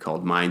zine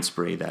called Mind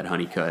Spray that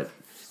Honeycutt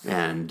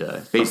and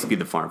basically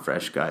the Farm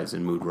Fresh guys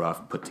and Mood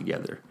Rough put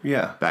together.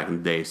 Yeah. Back in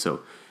the day, so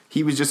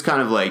he was just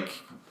kind of like,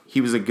 he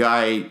was a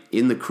guy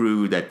in the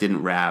crew that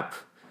didn't rap.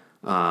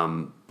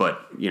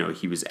 But, you know,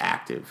 he was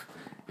active,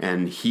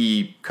 and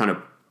he kind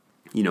of,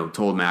 you know,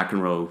 told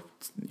McEnroe,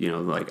 you know,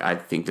 like, I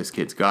think this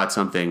kid's got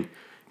something.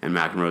 And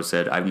McEnroe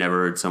said, I've never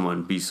heard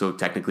someone be so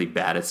technically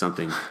bad at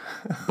something,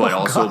 but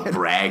also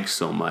brag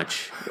so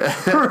much.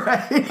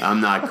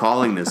 I'm not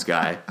calling this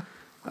guy.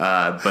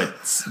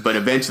 But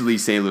eventually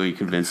St. Louis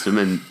convinced him.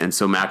 And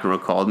so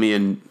McEnroe called me,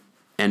 and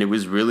it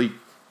was really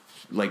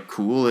like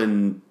cool.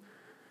 And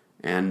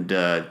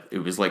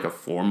it was like a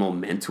formal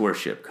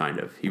mentorship kind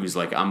of. He was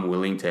like, I'm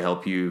willing to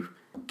help you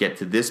get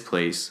to this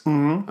place,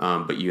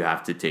 but you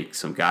have to take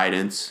some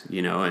guidance,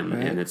 you know,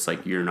 and it's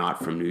like, you're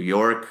not from New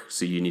York,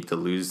 so you need to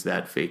lose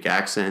that fake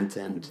accent,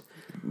 and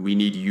we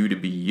need you to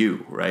be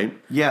you, right?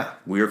 Yeah.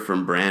 We're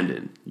from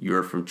Brandon.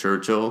 You're from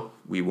Churchill.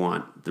 We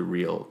want the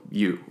real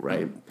you,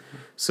 right?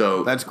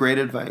 So that's great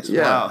advice.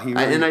 Yeah. Wow.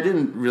 And I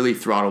didn't really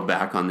throttle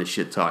back on the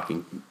shit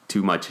talking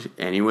too much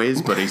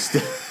anyways, but he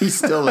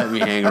still let me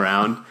hang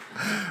around.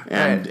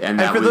 And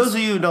for those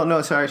of you who don't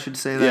know, sorry, I should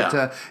say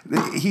that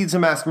he's a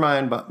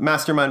mastermind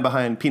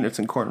behind Peanuts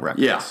and Corn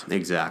Records. Yeah,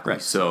 exactly.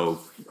 Right.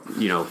 So,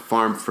 you know,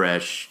 Farm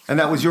Fresh. And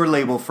that was your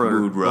label for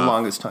the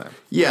longest time.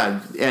 Yeah,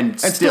 and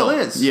still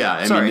is.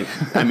 Yeah,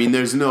 I mean,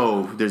 there's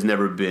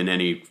never been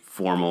any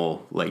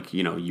formal, like,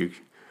 you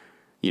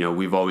know,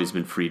 we've always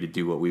been free to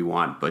do what we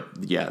want, but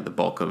yeah, the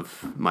bulk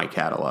of my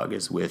catalog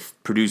is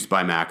produced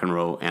by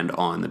McEnroe and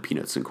on the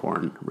Peanuts and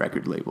Corn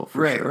record label.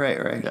 Right.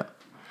 Yeah.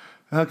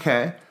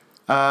 Okay.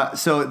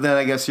 So then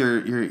I guess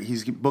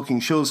he's booking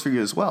shows for you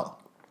as well.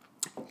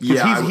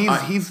 Yeah,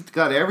 he's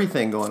got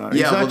everything going on.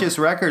 Yeah, he's not just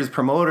records,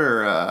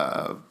 promoter.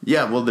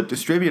 The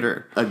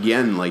distributor.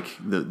 Again, like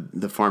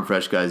the Farm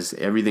Fresh guys,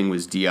 everything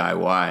was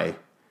DIY.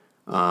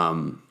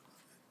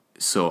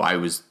 So I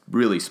was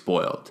really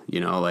spoiled, you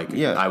know, like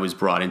I was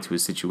brought into a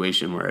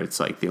situation where it's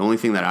like the only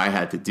thing that I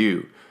had to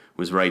do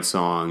was write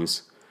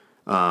songs,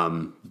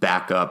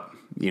 back up,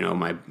 you know,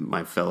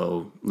 my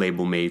fellow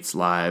label mates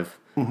live,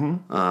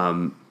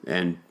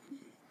 and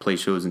play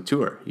shows and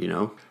tour, you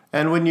know.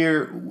 And when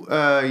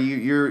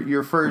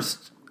your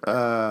first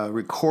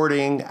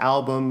recording,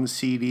 album,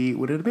 CD,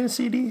 would it have been a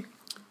CD?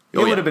 It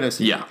would have been a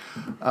CD. Yeah.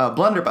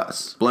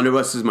 Blunderbuss.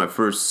 Blunderbuss is my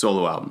first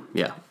solo album.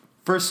 Yeah.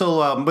 First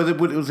solo album, but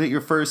was it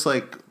your first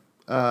like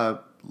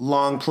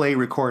long play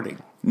recording?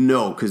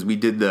 No, because we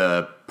did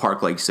the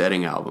Park Like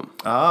Setting album.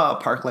 Ah,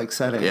 Park Like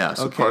Setting. Yeah,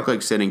 so Park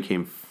Like Setting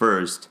came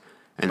first.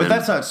 But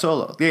that's not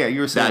solo. Yeah, you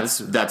were saying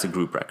that's a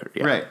group record.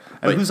 Yeah. Right.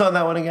 And who's on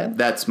that one again?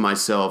 That's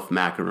myself,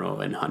 McEnroe,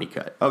 and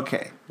Honeycutt.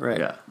 Okay, right.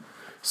 Yeah.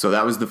 So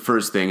that was the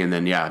first thing, and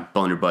then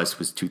Blunderbuss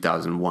was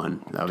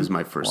 2001. That was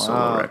my first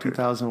solo record.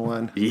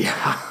 2001.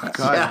 Yeah.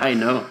 God. Yeah, I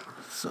know.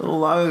 So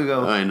long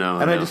ago. I know.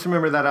 I just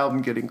remember that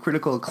album getting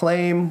critical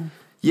acclaim.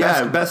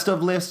 Yeah. Best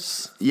of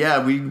lists.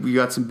 Yeah, we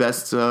got some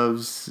best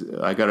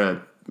ofs. I got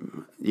a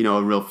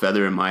real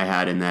feather in my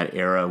hat in that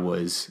era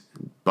was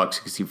Buck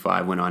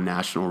 65 went on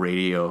national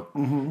radio,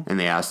 and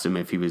they asked him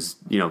if he was,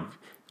 you know,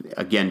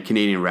 again,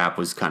 Canadian rap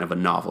was kind of a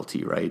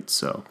novelty, right?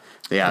 So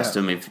they asked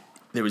him if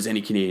there was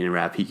any Canadian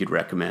rap he could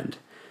recommend.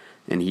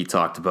 And he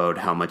talked about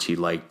how much he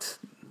liked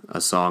a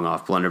song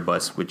off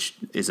Blunderbuss, which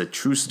is a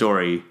true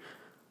story.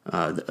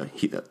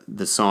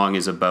 The song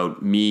is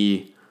about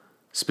me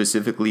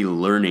specifically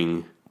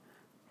learning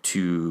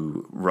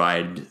to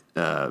ride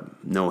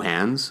no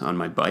hands on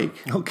my bike.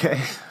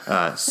 Okay.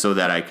 So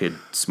that I could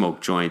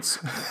smoke joints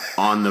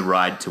on the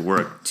ride to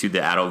work to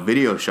the adult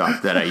video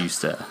shop that I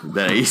used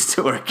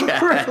to work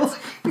at. Really?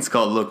 It's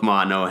called Look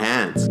Ma No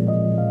Hands.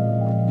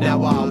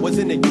 Now I was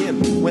in the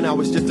gym when I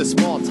was just a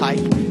small tyke,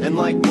 and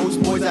like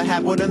most boys I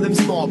had one of them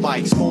small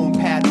bikes, foam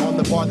pad on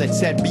the bar that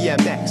said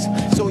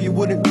BMX, so you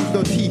wouldn't lose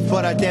no teeth,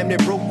 but I damn near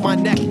broke my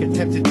neck,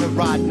 attempted to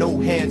ride no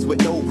hands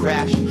with no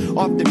crash,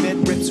 off the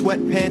bed ripped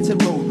sweatpants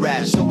and road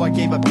rash, so I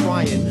gave up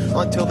trying,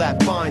 until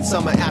that fine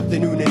summer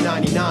afternoon in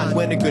 99,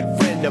 when a good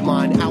friend of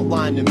mine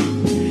outlined to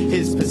me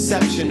His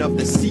perception of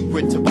the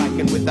secret to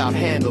biking without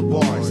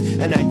handlebars.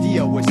 An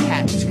idea was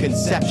hatched,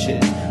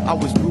 conception. I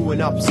was brewing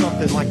up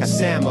something like a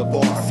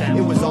samovar.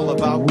 It was all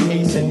about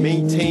pace and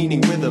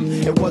maintaining rhythm.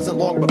 It wasn't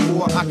long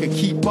before I could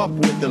keep up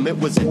with them. It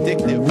was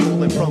addictive,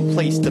 rolling from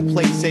place to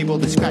place, able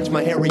to scratch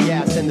my hairy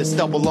ass and the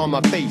stubble on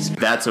my face.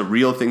 That's a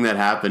real thing that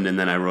happened, and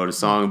then I wrote a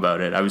song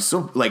about it. I was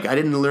so, like, I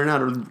didn't learn how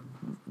to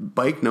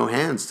bike no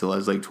hands till I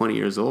was like 20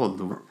 years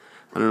old.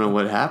 I don't know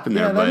what happened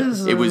there, but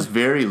it was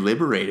very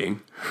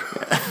liberating.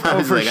 I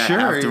was like, sure,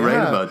 I have to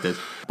write about this.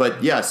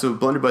 But yeah, so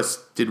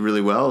Blunderbuss did really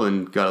well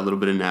and got a little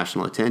bit of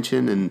national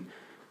attention,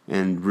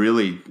 and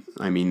really,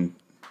 I mean,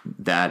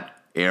 that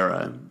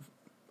era,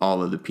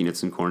 all of the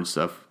Peanuts and Corn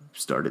stuff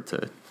started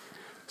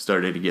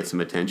to get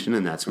some attention,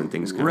 and that's when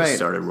things kind of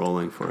started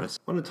rolling for us.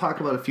 I want to talk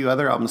about a few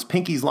other albums.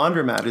 Pinky's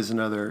Laundromat is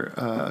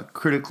another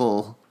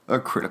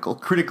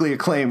critically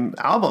acclaimed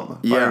album.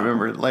 If I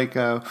remember. Like,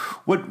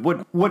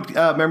 what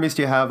memories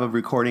do you have of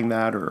recording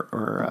that?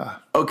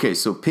 Okay,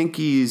 so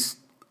Pinky's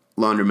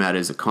Laundromat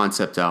is a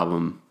concept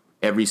album.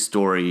 Every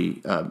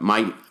story,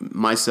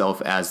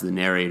 myself as the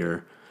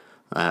narrator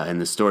and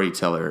the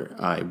storyteller,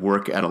 I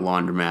work at a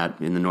laundromat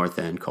in the North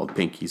End called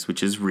Pinky's,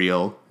 which is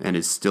real and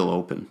is still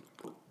open.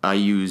 I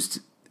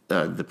used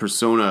the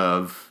persona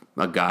of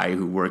a guy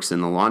who works in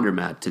the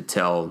laundromat to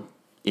tell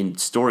in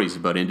stories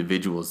about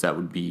individuals that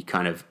would be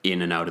kind of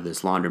in and out of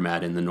this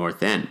laundromat in the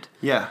North End.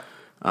 Yeah.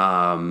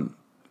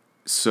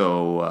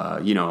 So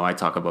I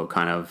talk about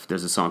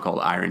there's a song called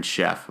Iron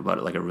Chef about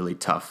it, like a really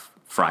tough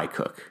fry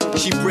cook.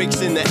 She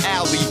breaks in the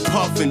alley,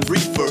 puffin'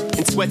 reefer,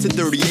 and sweats a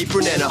dirty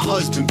apron and a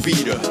husband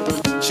beater.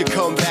 She'll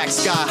come back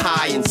sky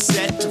high and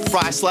set to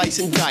fry, slice,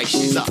 and dice.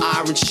 She's an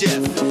iron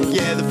chef.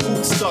 Yeah, the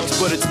food sucks,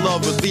 but it's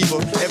love reliever.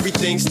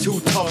 Everything's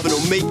too tough,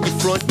 it'll make your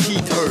front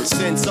teeth hurt.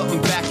 Send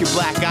something back, your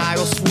black eye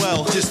will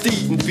swell. Just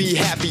eat and be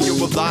happy you're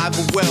alive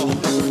and well.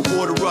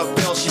 Order up,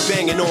 bell, she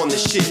banging on the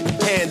shit.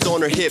 Hands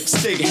on her hips,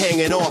 stick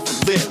hanging off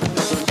her lip.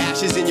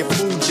 Ashes in your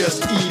food,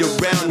 just eat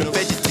around them.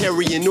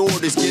 Vegetarian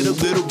orders, get a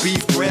little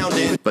beef ground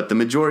in. But the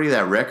majority of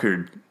that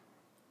record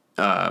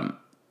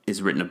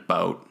is written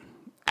about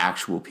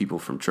actual people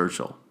from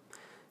Churchill.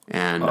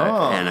 And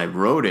I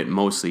wrote it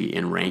mostly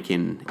in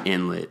Rankin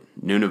Inlet,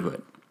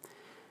 Nunavut.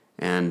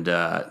 And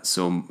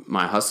so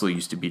my hustle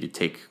used to be to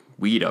take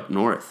weed up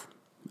north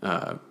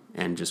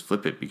and just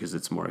flip it because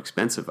it's more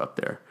expensive up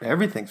there.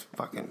 Everything's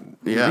fucking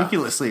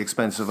ridiculously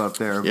expensive up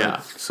there.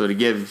 Yeah. So to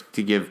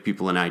give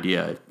people an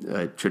idea,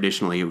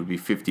 traditionally it would be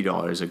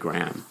 $50 a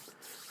gram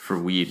for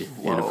weed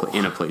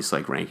in a place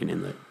like Rankin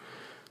Inlet.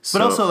 So,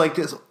 but also, like,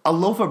 this, a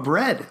loaf of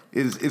bread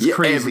is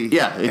crazy.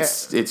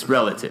 It's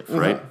relative,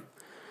 right?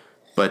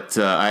 But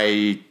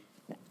I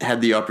had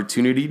the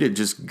opportunity to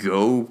just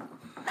go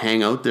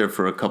hang out there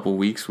for a couple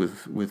weeks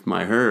with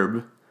my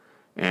herb,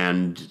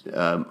 and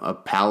a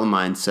pal of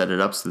mine set it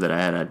up so that I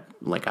had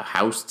a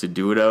house to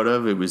do it out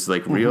of. It was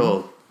like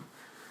real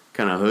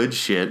kind of hood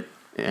shit.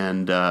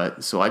 And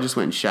so I just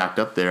went and shacked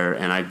up there,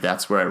 and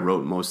that's where I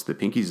wrote most of the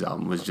Pinky's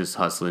album, was just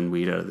hustling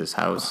weed out of this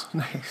house. Oh,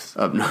 nice.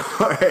 Up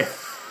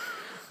north.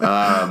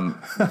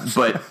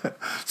 But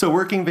so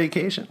working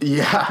vacation.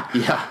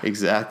 Yeah,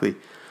 exactly.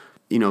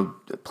 You know,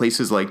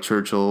 places like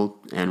Churchill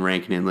and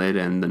Rankin Inlet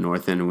and the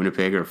North End of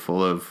Winnipeg are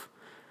full of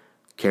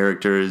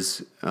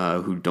characters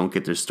who don't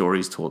get their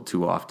stories told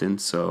too often.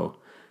 So,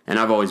 and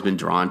I've always been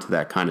drawn to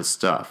that kind of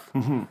stuff.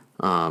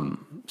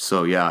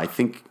 So yeah, I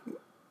think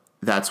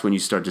that's when you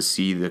start to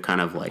see the kind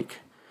of like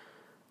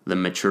the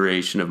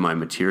maturation of my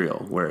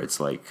material, where it's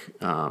like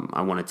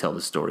I want to tell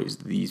the stories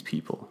of these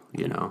people,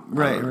 you know,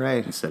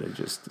 right, instead of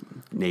just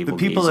navel the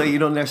people gazing. that you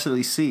don't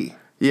necessarily see.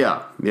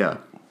 Yeah.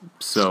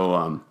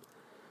 So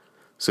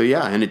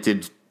yeah, and it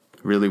did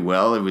really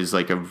well. It was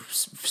like a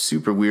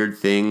super weird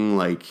thing,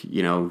 like,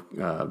 you know,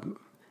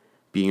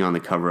 being on the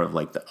cover of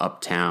like the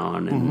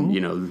Uptown and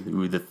you know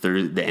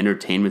the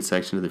entertainment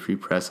section of the Free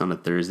Press on a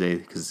Thursday,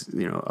 because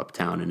you know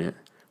Uptown and it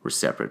were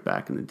separate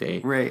back in the day.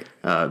 Right.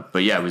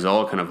 But yeah, it was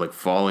all kind of like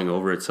falling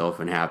over itself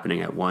and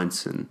happening at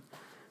once, and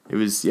it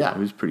was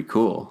pretty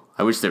cool.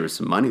 I wish there was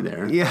some money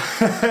there. Yeah.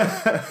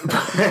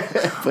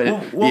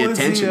 but the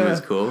attention was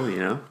cool, you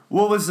know.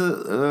 What was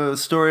the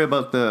story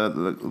about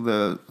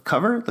the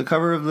cover? The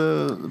cover of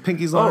the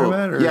Pinky's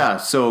Laundromat? Or? Yeah,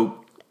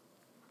 so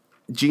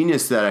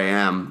genius that I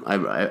am,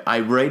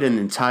 I write an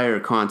entire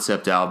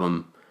concept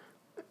album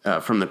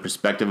from the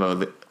perspective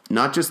of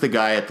not just the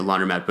guy at the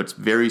laundromat, but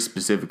very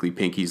specifically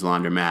Pinky's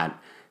Laundromat,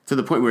 to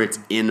the point where it's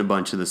in a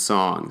bunch of the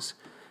songs.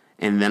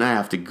 And then I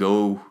have to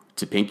go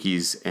to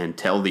Pinky's and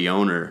tell the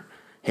owner,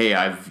 hey,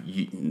 I've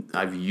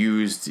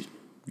used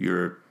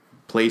your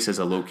place as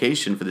a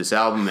location for this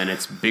album, and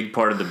it's a big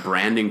part of the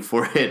branding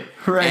for it.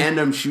 Right. And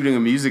I'm shooting a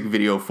music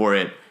video for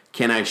it.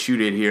 Can I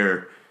shoot it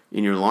here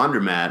in your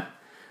laundromat?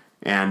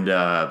 And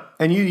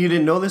you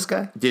didn't know this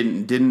guy?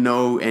 Didn't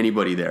know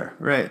anybody there.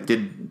 Right.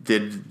 Did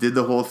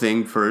the whole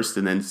thing first,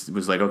 and then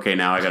was like, okay,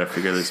 now I got to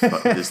figure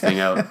this thing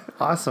out.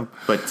 Awesome.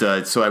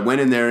 But so I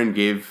went in there and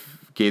gave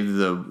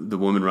the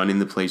woman running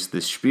the place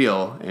this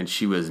spiel, and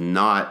she was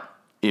not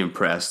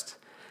impressed.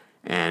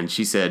 And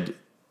she said,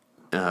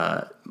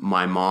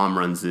 my mom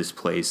runs this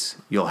place.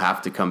 You'll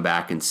have to come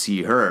back and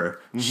see her.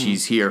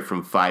 She's here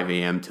from 5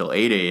 a.m. till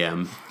 8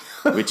 a.m.,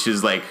 which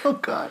is like, Oh,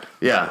 God.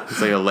 yeah,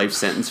 it's like a life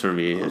sentence for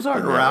me. Those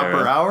aren't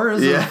rapper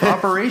hours of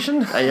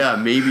operation. Yeah,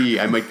 maybe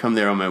I might come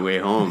there on my way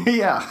home.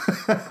 Yeah.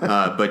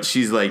 But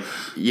she's like,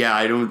 yeah,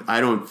 I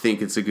don't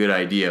think it's a good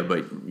idea,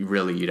 but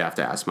really you'd have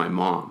to ask my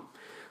mom.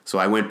 So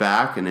I went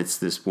back, and it's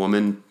this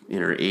woman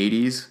in her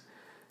 80s,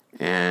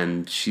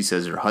 and she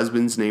says her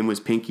husband's name was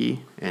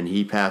Pinky, and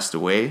he passed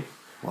away.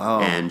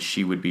 Wow. And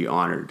she would be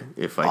honored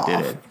if I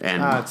did it.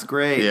 And that's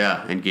great.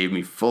 Yeah, and gave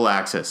me full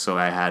access. So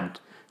I had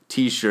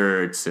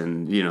T-shirts,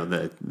 and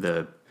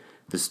the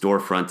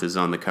storefront is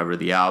on the cover of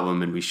the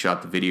album, and we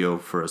shot the video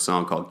for a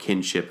song called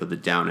Kinship of the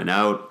Down and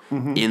Out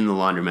in the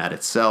laundromat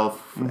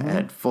itself. I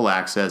had full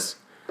access.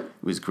 It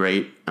was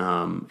great.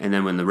 And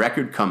then when the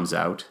record comes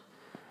out,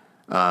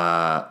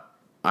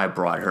 I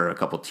brought her a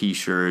couple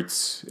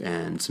T-shirts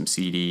and some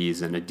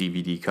CDs and a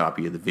DVD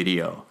copy of the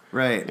video.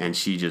 Right. And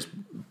she just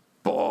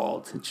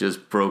bawled. It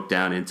just broke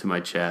down into my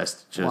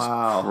chest. Just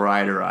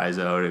cried her eyes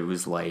out. It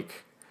was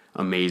like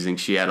amazing.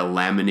 She had a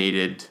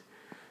laminated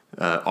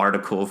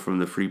article from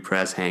the Free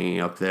Press hanging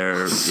up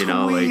there. You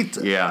know, like,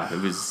 yeah,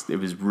 it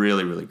was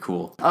really, really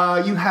cool.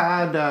 You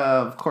had,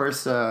 of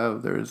course,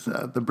 there's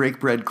the Break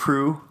Bread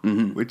crew,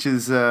 which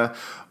is at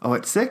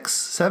 6,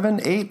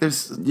 7, 8.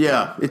 There's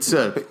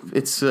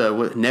it's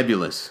what,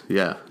 nebulous.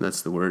 Yeah,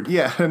 that's the word.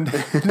 Yeah,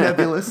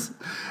 nebulous,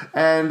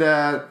 and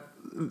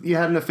you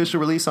had an official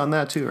release on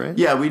that too, right?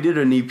 Yeah, we did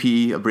an EP,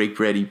 a Break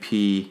Bread EP.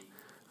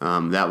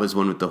 That was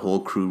one with the whole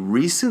crew.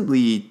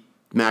 Recently,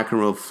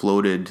 McEnroe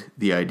floated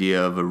the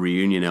idea of a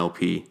reunion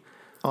LP.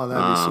 Oh,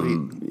 that'd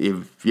be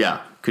sweet.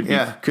 Could be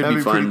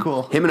fun. Pretty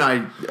cool. Him and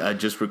I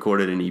just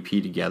recorded an EP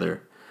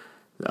together,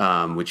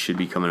 which should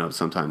be coming out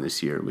sometime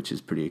this year, which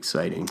is pretty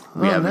exciting.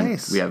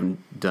 Nice. We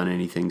haven't done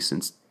anything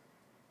since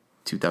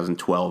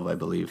 2012, I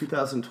believe.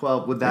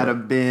 2012. Would that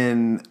have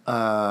been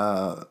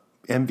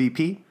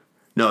MVP?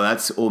 No,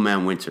 that's Old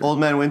Man Winter. Old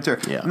Man Winter.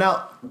 Yeah.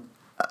 Now,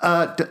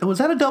 was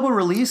that a double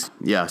release?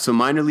 Yeah, so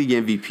Minor League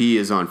MVP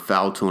is on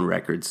Foul Tone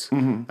Records,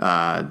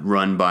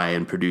 run by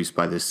and produced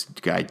by this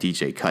guy,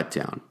 DJ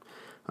Cutdown.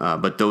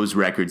 But those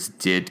records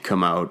did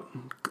come out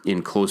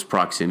in close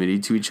proximity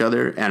to each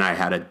other, and I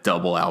had a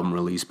double album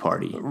release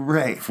party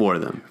for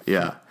them.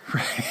 Yeah.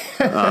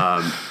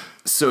 Right.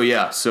 So you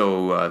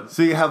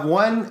have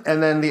one,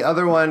 and then the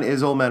other one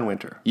is Old Man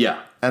Winter.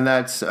 Yeah. And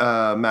that's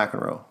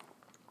McEnroe.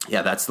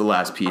 Yeah, that's the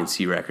last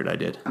PNC record I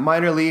did.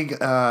 Minor League,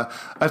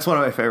 that's one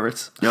of my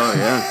favorites. Oh,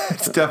 yeah.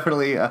 It's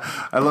definitely,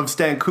 I love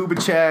Stan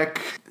Kubicek.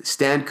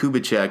 Stan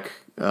Kubicek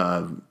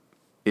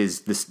is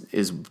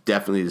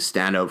definitely the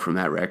standout from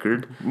that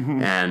record,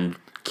 and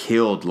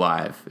killed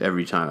live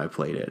every time I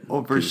played it.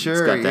 Oh, for sure,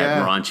 It's got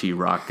that raunchy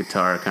rock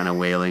guitar kind of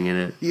wailing in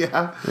it.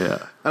 Yeah.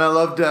 Yeah. And I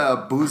loved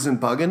Booze and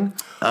Buggin'.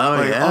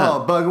 Oh, yeah.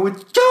 Oh, Buggin'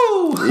 with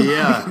Joe!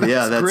 Yeah,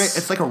 that's great.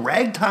 It's like a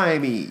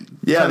ragtimey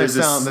kind of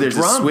sound. There's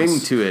a swing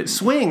to it.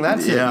 Swing,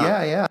 that's it.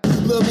 Yeah.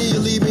 Love me or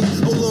leave me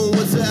alone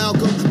with the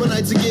outcome. My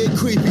nights are getting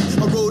creepy.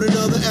 I wrote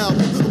another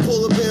album. I'm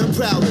polar bear and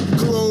prowling.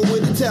 Cologne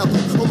with the talcum.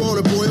 I'm on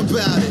a boy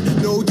about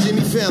it. No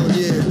Jimmy Fallon,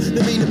 yeah.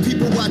 I mean the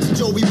people watching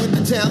Joey with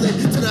the talent.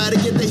 Tonight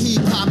I get the heat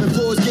popping.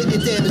 Floors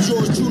getting damaged.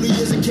 Yours truly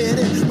is a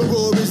cannon. My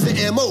roar is the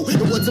ammo.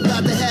 And what's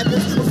about to happen?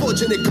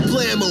 Unfortunate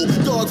kablamo.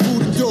 Dog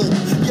food and dope.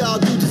 Y'all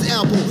do this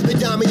album. They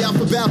dime me out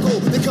for Balco.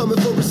 They coming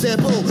for a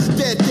sample.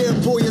 That there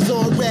boy is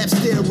on rap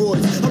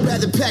steroids. I'd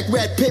rather pack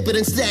rat paper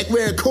than stack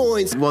rare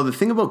coins. Well, the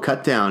thing about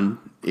Cutdown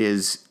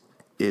is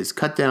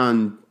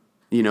Cutdown,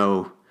 you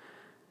know,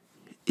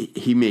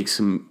 he makes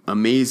some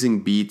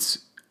amazing beats,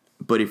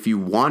 but if you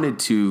wanted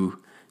to,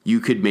 you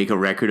could make a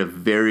record of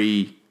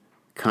very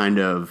kind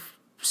of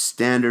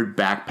standard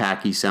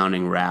backpacky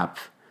sounding rap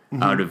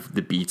out of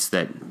the beats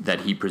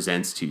that he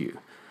presents to you.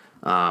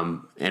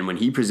 And when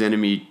he presented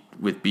me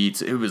with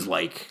beats, it was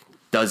like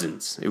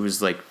dozens. It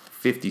was like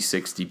 50,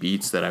 60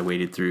 beats that I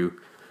waded through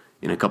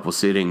in a couple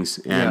sittings.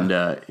 And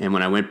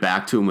when I went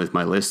back to him with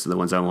my list of the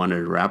ones I wanted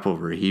to rap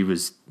over, he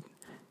was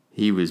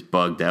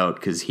bugged out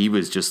because he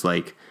was just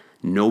like,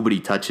 nobody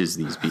touches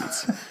these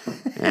beats.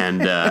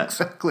 And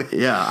exactly.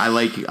 Yeah, I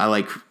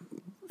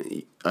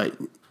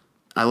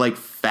like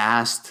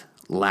fast,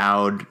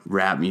 loud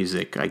rap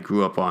music. I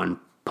grew up on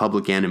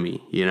Public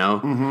Enemy, you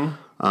know?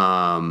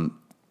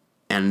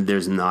 And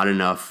there's not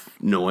enough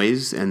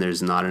noise and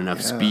there's not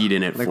enough speed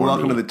in it like for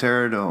Welcome me. to the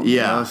Terror Dome. Yeah.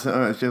 You know?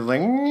 So it's just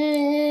like...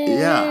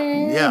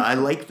 Yeah, I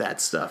like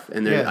that stuff.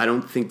 And I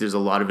don't think there's a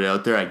lot of it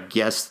out there. I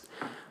guess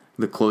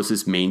the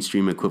closest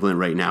mainstream equivalent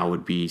right now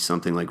would be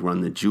something like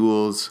Run the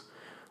Jewels.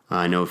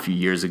 I know a few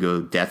years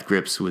ago, Death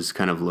Grips was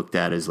kind of looked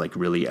at as like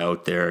really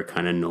out there,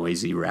 kind of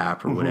noisy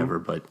rap or whatever,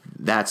 but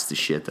that's the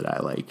shit that I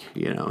like,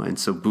 you know. And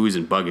so Booze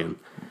and Buggin',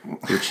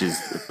 which is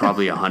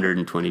probably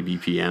 120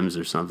 BPMs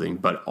or something,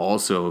 but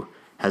also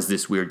has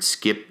this weird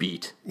skip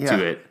beat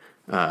to it.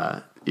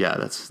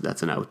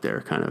 That's an out there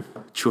kind of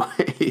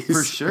choice.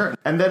 For sure.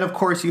 And then, of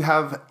course, you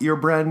have your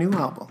brand new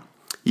album.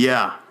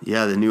 Yeah,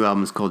 the new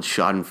album is called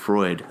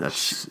Schadenfreude.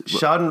 That's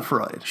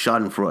Schadenfreude.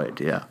 Schadenfreude,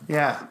 yeah.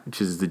 Yeah.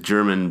 Which is a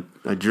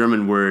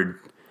German word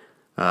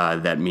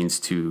that means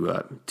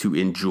to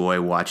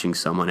enjoy watching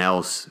someone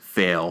else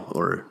fail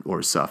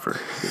or suffer.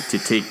 To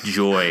take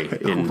joy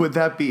in. Would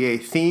that be a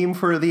theme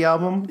for the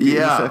album?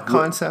 Yeah. A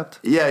concept?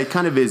 Yeah, it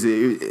kind of is.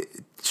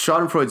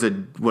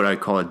 Schadenfreude's what I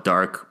call a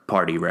dark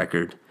party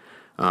record.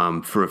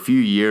 For a few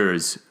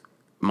years,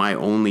 my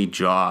only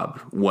job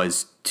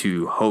was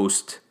to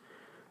host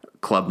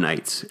club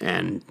nights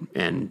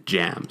and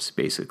jams,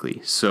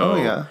 basically.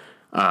 So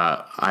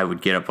I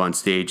would get up on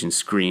stage and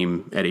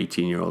scream at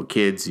 18-year-old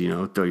kids,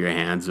 throw your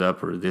hands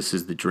up, or this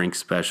is the drink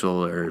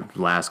special, or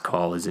last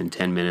call is in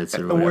 10 minutes,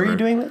 or whatever. Where are you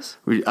doing this?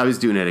 I was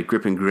doing it at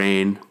Grip and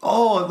Grain.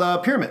 Oh, the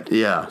Pyramid.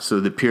 Yeah, so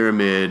the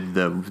Pyramid,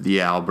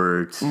 the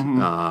Albert,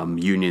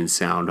 Union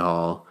Sound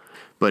Hall.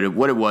 But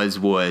what it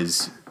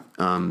was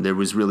there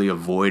was really a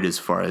void as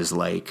far as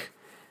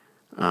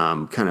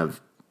kind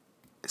of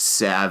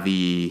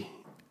savvy,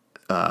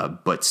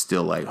 but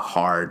still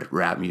hard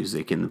rap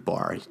music in the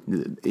bar.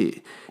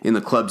 In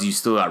the clubs, you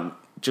still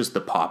got just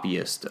the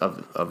poppiest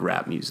of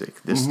rap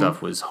music. This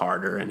stuff was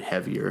harder and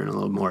heavier and a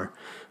little more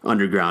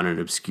underground and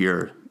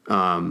obscure.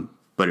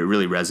 But it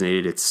really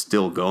resonated. It's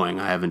still going.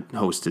 I haven't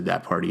hosted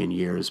that party in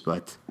years,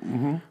 but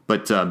I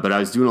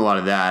was doing a lot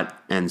of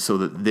that, and so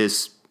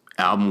this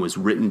album was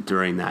written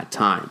during that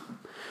time.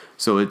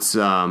 So it's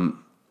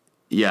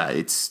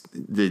it's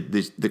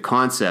the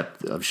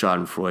concept of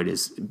Schadenfreude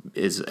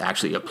is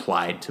actually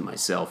applied to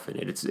myself in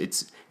it.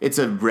 It's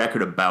a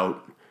record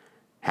about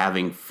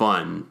having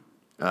fun,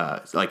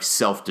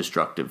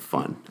 self-destructive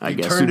fun, I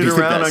guess. Turned it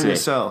around on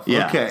yourself.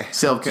 Yeah, okay.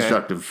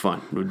 Self-destructive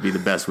fun would be the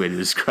best way to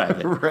describe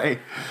it. Right.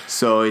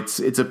 So it's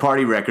a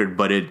party record,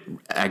 but it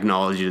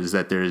acknowledges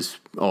that there's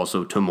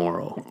also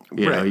tomorrow.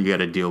 You know, you got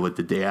to deal with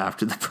the day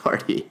after the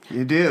party.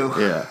 You do.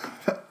 Yeah.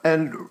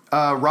 And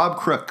Rob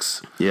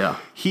Crooks. Yeah.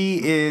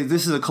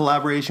 This is a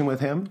collaboration with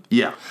him?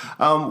 Yeah.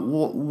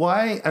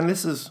 Why, and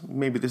this is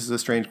a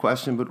strange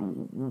question, but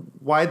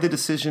why the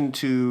decision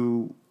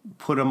to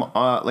put him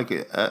on,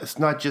 it's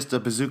not just a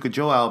Bazooka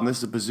Joe album, this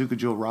is a Bazooka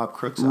Joe Rob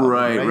Crooks album,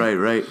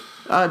 Right.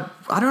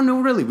 I don't know,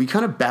 really. We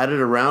kind of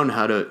batted around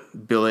how to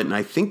bill it, and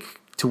I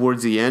think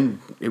towards the end,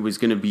 it was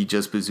going to be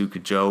just Bazooka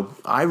Joe.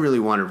 I really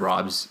wanted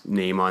Rob's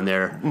name on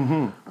there.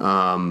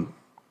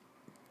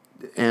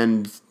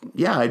 And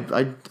yeah,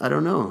 I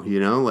don't know,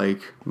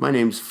 my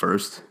name's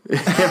first.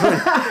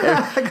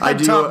 I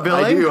do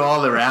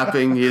all the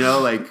rapping,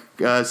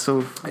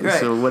 so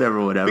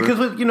whatever.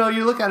 Because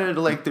you look at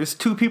it there's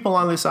two people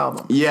on this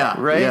album. Yeah,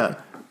 right. Yeah,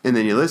 and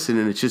then you listen,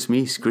 and it's just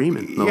me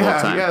screaming the whole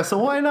time. Yeah. So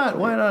why not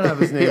have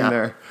his name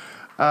there?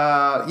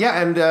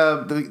 And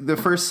the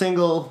first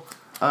single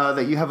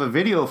that you have a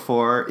video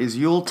for is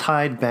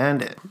Yuletide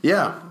Bandit.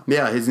 Yeah.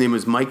 His name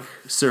is Mike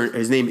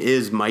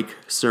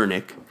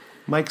Cernick.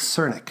 Mike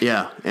Cernick.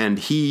 Yeah, and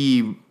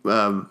he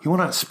went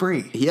on a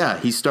spree. Yeah,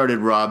 he started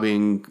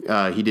robbing.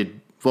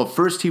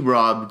 First he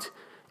robbed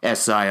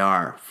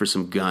SIR for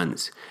some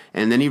guns,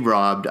 and then he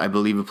robbed, I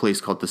believe, a place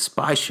called the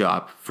Spy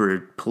Shop for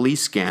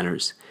police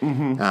scanners.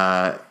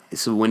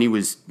 So when he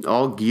was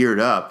all geared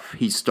up,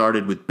 he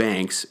started with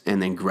banks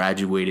and then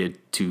graduated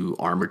to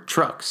armored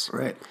trucks.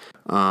 Right.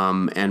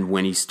 And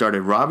when he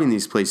started robbing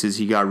these places,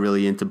 he got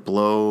really into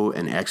blow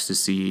and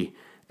ecstasy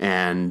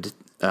and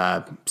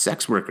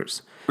sex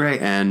workers.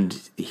 Right.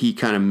 And he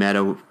kind of met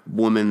a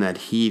woman that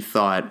he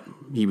thought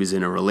he was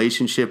in a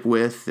relationship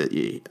with,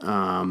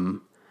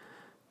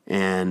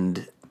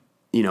 and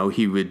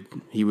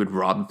he would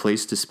rob a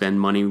place to spend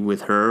money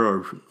with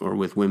her or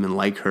with women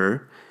like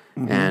her,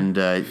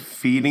 and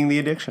feeding the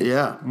addiction.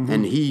 Yeah,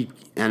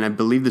 and I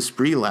believe the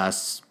spree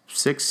lasts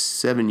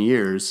 6-7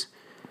 years.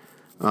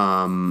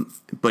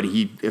 But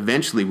he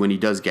eventually, when he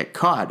does get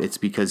caught, it's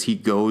because he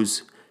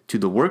goes to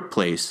the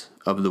workplace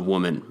of the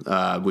woman,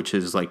 which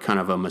is kind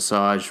of a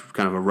massage,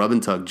 kind of a rub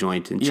and tug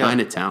joint in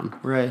Chinatown.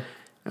 Right.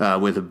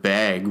 With a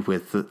bag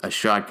with a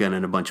shotgun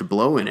and a bunch of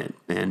blow in it,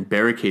 and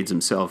barricades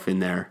himself in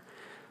there,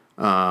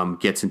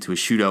 gets into a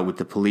shootout with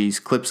the police,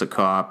 clips a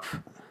cop.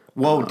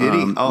 Whoa, did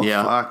he? Oh,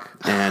 yeah. Fuck.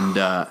 And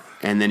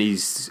then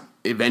he's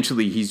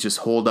just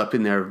holed up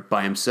in there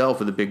by himself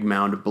with a big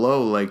mound of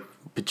blow, like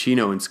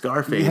Pacino and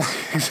Scarface. Yeah,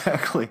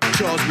 exactly.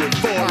 Charles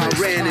with I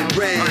ran. I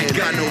ain't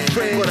got no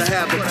friends, but I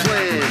have a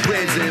plan.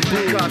 Reds and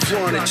blue, cops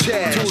wanna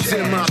chat. Tools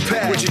in my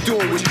pack. What you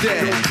doing with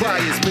that? No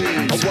priors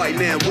mean a white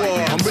man war.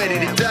 I'm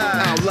ready to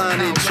die.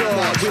 Outline in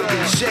charge. Will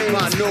be shame.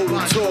 I know the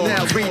talk.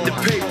 Now read the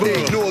paper.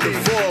 Ignore the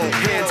vault.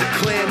 Hands are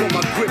clam, but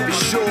my grip is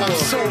short. I'm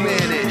so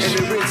managed,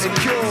 and they're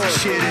insecure.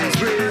 Shit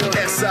is real.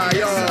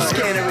 SIR.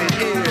 Scanner in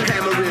ear.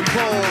 Hammer in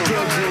palm.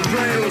 Drugs and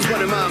brains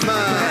running my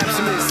mind. Perhaps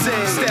I'm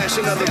insane. Stash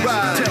another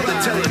ride. Tell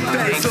the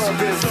thanks. It's all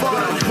been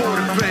fun.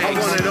 I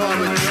want an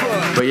armored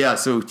truck. But yeah,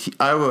 so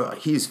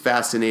he's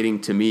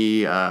fascinating to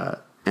me, and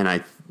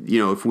if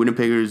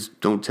Winnipeggers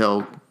don't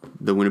tell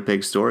the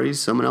Winnipeg stories,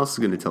 someone else is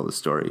going to tell the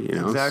story.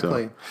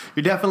 Exactly. So.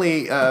 You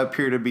definitely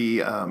appear to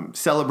be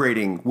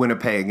celebrating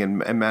Winnipeg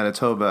and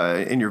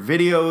Manitoba in your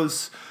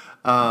videos.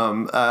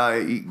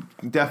 Definitely,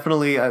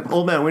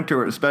 Old Man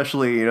Winter,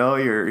 especially.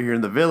 You're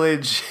in the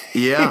village.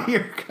 Yeah.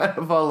 You're kind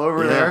of all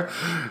over there,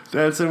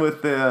 dancing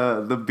with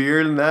the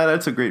beard and that.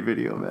 That's a great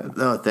video, man.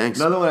 Oh, thanks.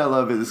 Another one I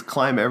love is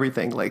Climb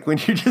Everything. Like when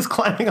you're just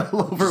climbing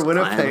all over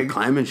Winnipeg.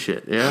 Climbing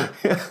shit, yeah.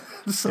 Yeah,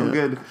 so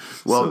good.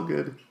 Well, so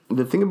good.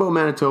 The thing about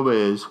Manitoba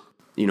is,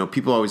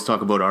 people always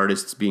talk about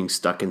artists being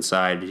stuck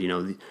inside.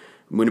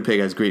 Winnipeg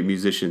has great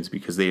musicians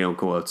because they don't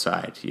go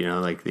outside.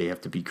 Like they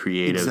have to be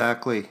creative.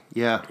 Exactly.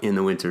 Yeah. In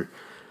the winter.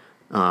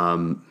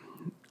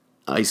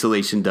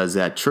 Isolation does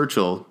that.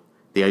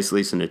 The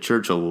isolation at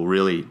Churchill will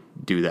really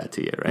do that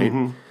to you, right?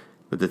 Mm-hmm.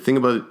 But the thing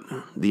about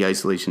the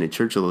isolation at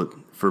Churchill,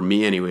 for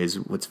me anyways,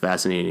 what's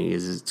fascinating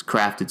is it's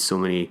crafted so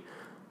many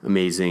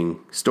amazing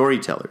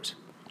storytellers.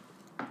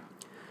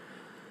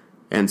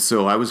 And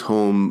so I was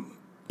home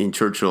in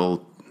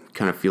Churchill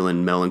kind of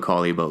feeling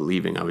melancholy about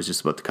leaving. I was just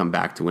about to come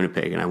back to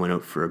Winnipeg, and I went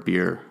out for a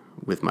beer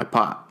with my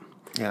pop.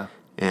 Yeah.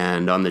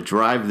 And on the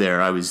drive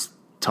there, I was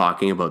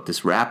talking about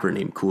this rapper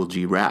named Cool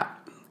G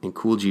Rap. And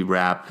Cool G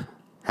Rap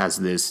has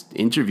this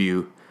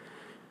interview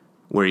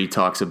where he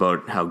talks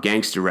about how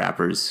gangster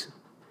rappers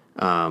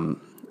are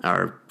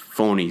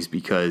phonies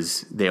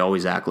because they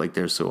always act like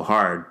they're so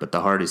hard. But the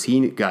hardest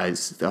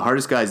guys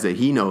that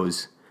he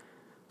knows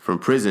from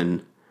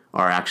prison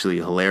are actually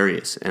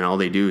hilarious, and all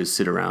they do is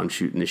sit around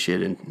shooting the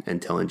shit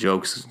and telling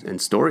jokes and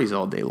stories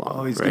all day long.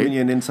 Oh, he's right? giving you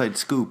an inside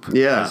scoop,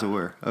 as it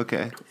were.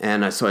 Okay.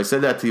 And so I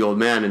said that to the old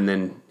man, and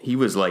then he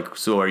was like,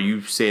 "So are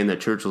you saying that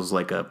Churchill's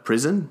like a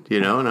prison?"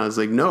 And I was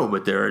like, "No,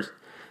 but there's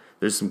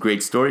some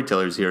great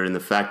storytellers here, and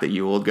the fact that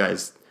you old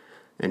guys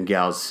and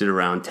gals sit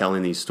around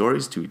telling these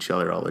stories to each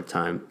other all the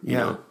time,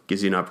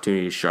 gives you an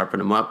opportunity to sharpen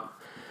them up."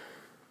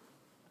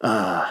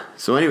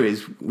 So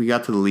anyways, we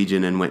got to the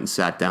Legion and went and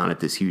sat down at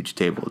this huge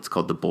table. It's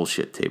called the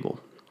Bullshit Table.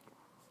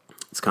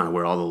 It's kind of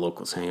where all the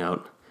locals hang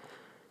out.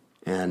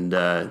 And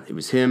it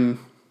was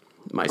him,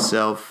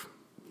 myself,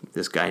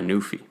 this guy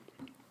Newfie.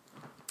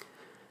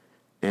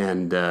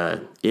 And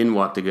in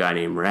walked a guy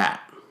named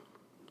Rat.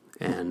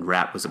 And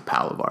Rat was a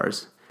pal of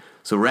ours.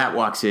 So Rat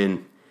walks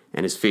in,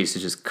 and his face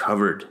is just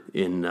covered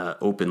in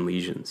open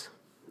lesions.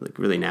 Like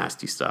really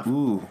nasty stuff.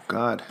 Ooh,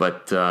 God.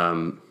 But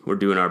we're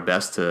doing our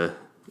best to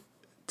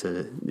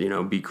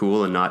be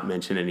cool and not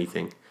mention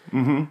anything.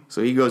 Mm-hmm.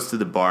 So he goes to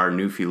the bar.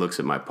 Newfie looks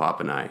at my pop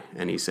and I,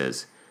 and he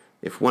says,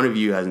 "If one of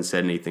you hasn't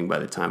said anything by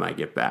the time I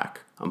get back,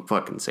 I'm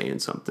fucking saying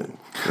something,"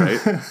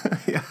 right?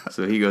 Yeah.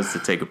 So he goes to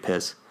take a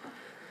piss.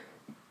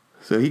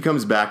 So he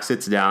comes back,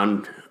 sits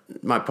down.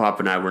 My pop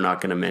and I were not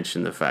going to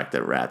mention the fact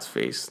that Rat's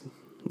face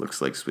looks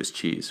like Swiss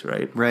cheese,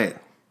 right? Right.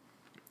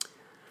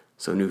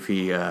 So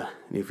Newfie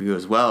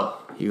goes,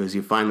 "Well," he goes,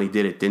 "you finally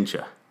did it, didn't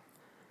you?"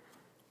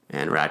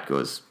 And Rat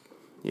goes,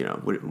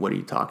 what are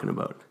you talking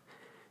about?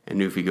 And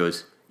Newfie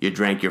goes, "You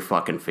drank your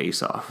fucking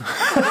face off."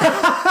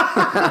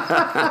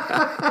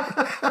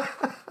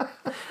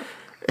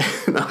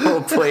 The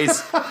whole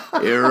place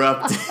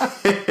erupted.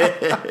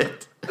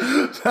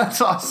 That's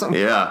awesome.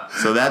 Yeah.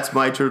 So that's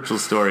my Churchill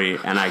story,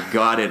 and I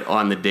got it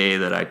on the day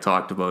that I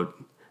talked about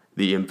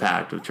the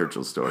impact of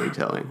Churchill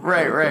storytelling.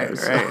 Right. Very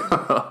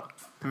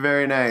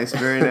nice.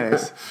 Very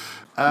nice.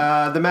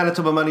 The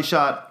Manitoba Money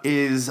Shot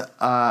is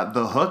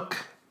the hook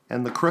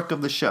and the crook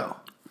of the show.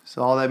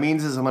 So all that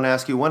means is I'm going to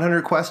ask you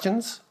 100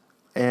 questions,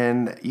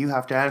 and you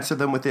have to answer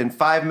them within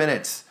 5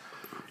 minutes.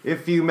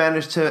 If you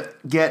manage to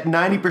get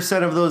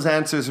 90% of those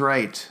answers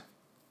right,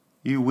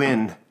 you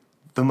win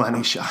the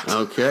money shot.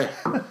 Okay.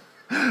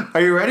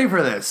 Are you ready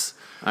for this?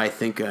 I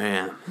think I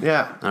am.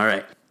 Yeah. All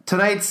right.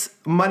 Tonight's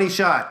money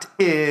shot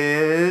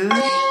is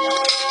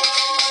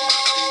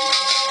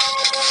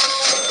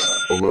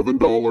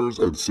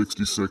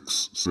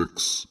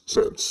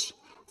 $11.66.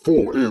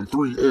 4 and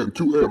 3 and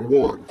 2 and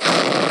 1.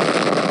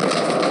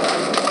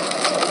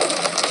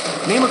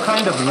 Name a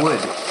kind of wood.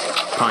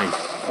 Pine.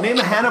 Name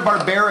a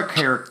Hanna-Barbera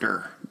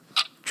character.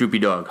 Droopy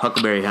Dog.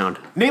 Huckleberry Hound.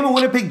 Name a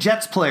Winnipeg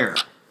Jets player.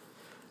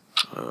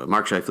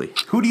 Mark Scheifele.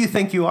 Who do you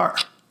think you are?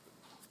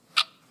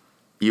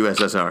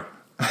 USSR.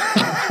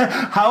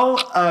 How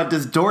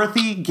does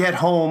Dorothy get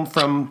home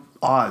from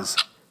Oz?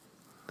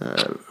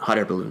 Hot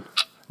air balloon.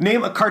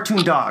 Name a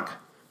cartoon dog.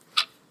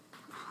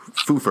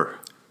 Foofer.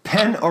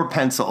 Pen or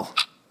pencil?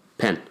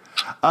 Pen.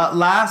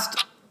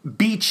 Last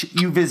beach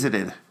you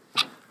visited.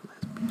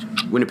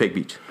 Winnipeg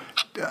Beach.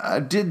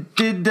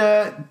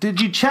 Did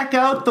you check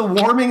out the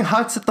warming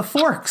huts at the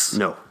Forks?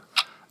 No.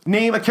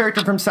 Name a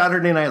character from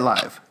Saturday Night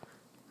Live.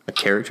 A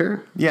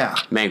character? Yeah.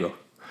 Mango.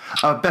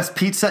 Best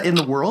pizza in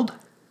the world?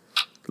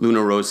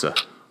 Luna Rosa.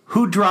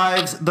 Who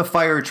drives the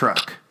fire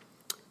truck?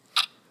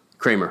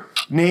 Kramer.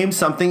 Name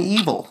something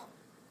evil.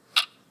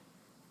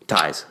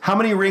 Ties. How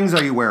many rings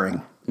are you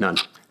wearing? None.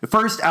 The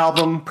first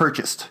album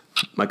purchased.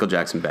 Michael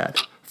Jackson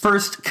Bad.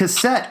 First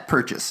cassette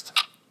purchased.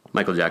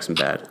 Michael Jackson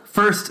Bad.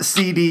 First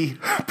CD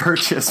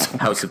purchased.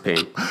 House of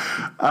Pain.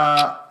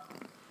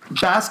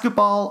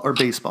 Basketball or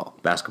baseball?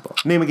 Basketball.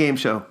 Name a game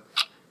show.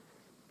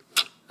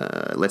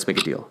 Let's Make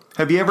a Deal.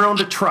 Have you ever owned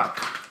a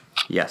truck?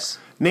 Yes.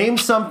 Name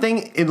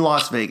something in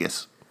Las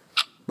Vegas.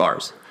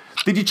 Bars.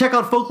 Did you check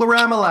out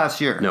Folklorama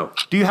last year? No.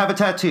 Do you have a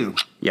tattoo?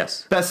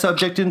 Yes. Best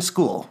subject in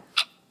school?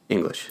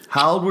 English.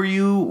 How old were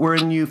you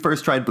when you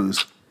first tried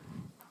booze?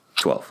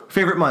 12.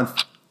 Favorite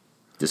month?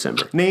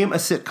 December. Name a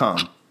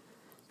sitcom.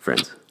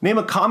 Friends. Name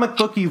a comic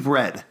book you've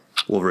read.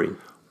 Wolverine.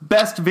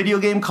 Best video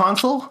game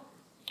console?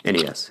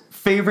 NES.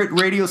 Favorite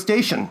radio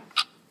station?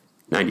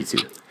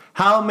 92.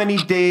 How many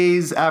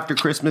days after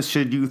Christmas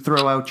should you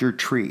throw out your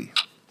tree?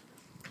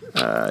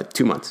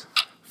 2 months.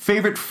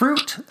 Favorite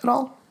fruit at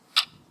all?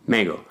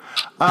 Mango.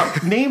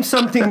 Name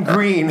something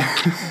green.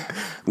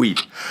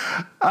 Weed.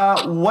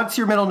 What's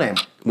your middle name?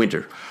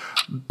 Winter.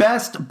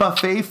 Best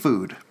buffet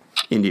food?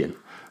 Indian.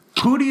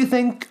 Who do you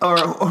take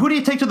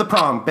to the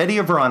prom, Betty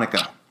or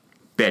Veronica?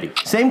 Betty.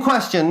 Same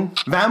question,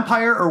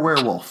 vampire or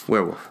werewolf?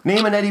 Werewolf.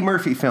 Name an Eddie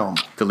Murphy film.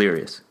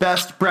 Delirious.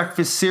 Best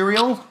breakfast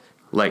cereal?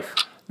 Life.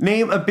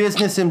 Name a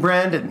business in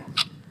Brandon.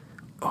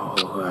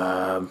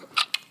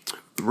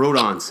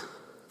 Rodons.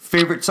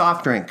 Favorite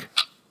soft drink?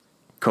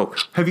 Coke.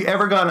 Have you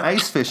ever gone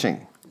ice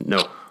fishing?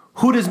 No.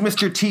 Who does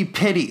Mr. T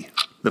pity?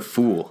 The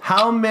Fool.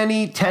 How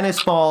many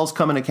tennis balls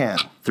come in a can?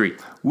 3.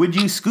 Would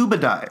you scuba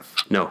dive?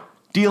 No.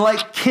 Do you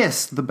like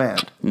Kiss, the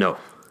band? No.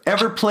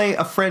 Ever play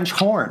a French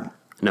horn?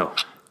 No.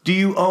 Do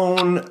you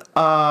own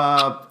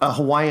a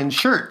Hawaiian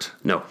shirt?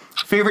 No.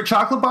 Favorite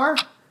chocolate bar?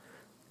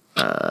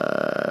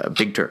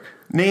 Big Turk.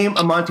 Name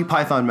a Monty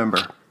Python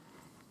member.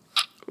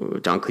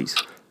 Don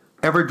Cleese.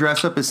 Ever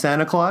dress up as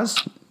Santa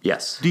Claus?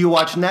 Yes. Do you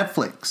watch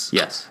Netflix?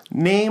 Yes.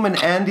 Name an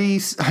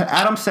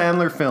Adam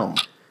Sandler film.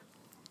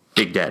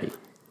 Big Daddy.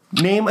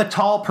 Name a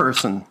tall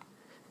person.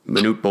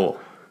 Manute Bol.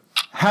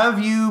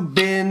 Have you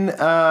been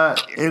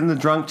in the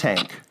drunk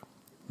tank?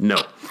 No.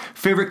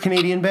 Favorite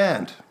Canadian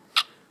band?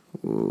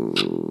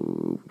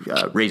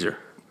 Razor.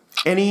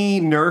 Any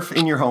Nerf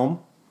in your home?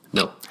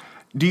 No.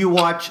 Do you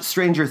watch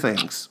Stranger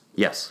Things?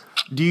 Yes.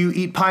 Do you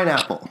eat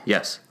pineapple?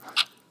 Yes.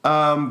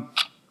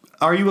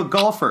 Are you a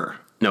golfer?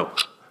 No.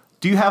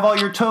 Do you have all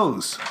your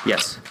toes?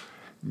 Yes.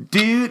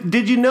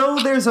 Did you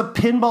know there's a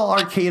pinball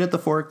arcade at the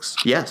Forks?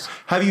 Yes.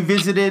 Have you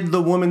visited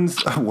the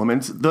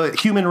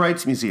Human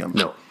Rights Museum?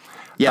 No.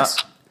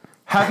 Yes.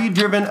 Have you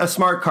driven a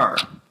smart car?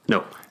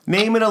 No.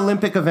 Name an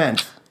Olympic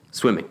event.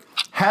 Swimming.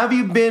 Have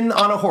you been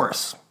on a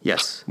horse?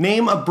 Yes.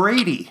 Name a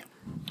Brady.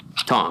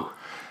 Tom.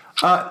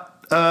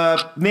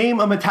 Name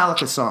a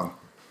Metallica song.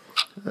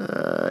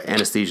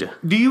 Anesthesia.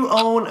 Do you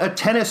own a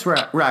tennis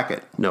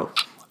racket? No.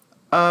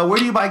 Where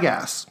do you buy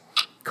gas?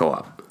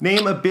 Co-op.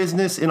 Name a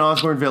business in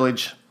Osborne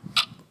Village.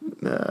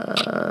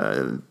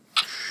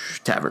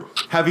 Tavern.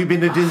 Have you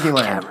been to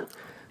Disneyland?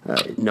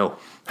 Tavern. No.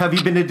 Have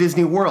you been to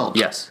Disney World?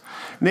 Yes.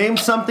 Name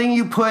something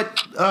you put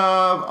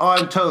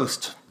on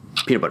toast.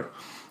 Peanut butter.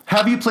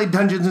 Have you played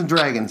Dungeons and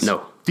Dragons?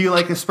 No. Do you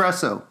like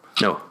espresso?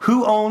 No.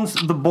 Who owns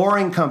The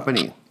Boring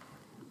Company?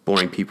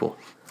 Boring people.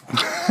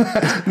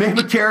 Name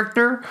a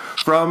character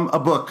from a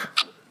book.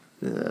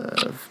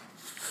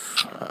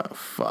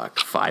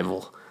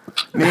 Fievel.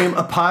 Name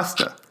a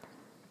pasta.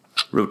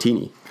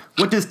 Rotini.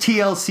 What does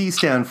TLC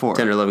stand for?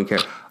 Tender loving care.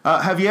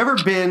 Have you ever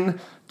been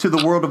to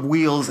the World of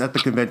Wheels at the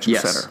Convention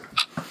Yes.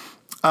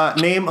 Center?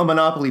 Name a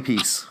Monopoly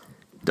piece.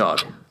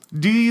 Dog.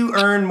 Do you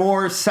earn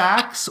more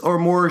socks or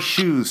more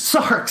shoes?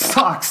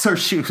 Socks or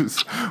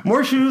shoes?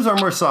 More shoes or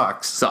more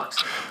socks? Socks.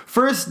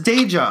 First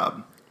day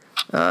job.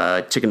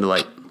 Chicken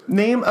Delight.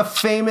 Name a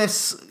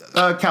famous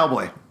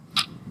cowboy.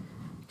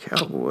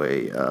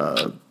 Cowboy.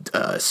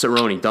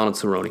 Cerrone. Donald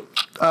Cerrone.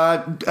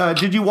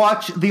 Did you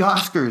watch the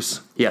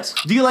Oscars? Yes.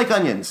 Do you like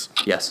onions?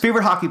 Yes.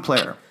 Favorite hockey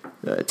player?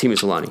 Timu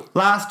Solani.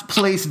 Last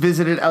place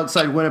visited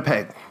outside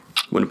Winnipeg.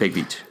 Winnipeg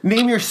Beach.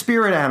 Name your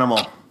spirit animal.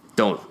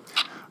 Don't.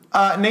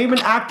 Name an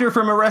actor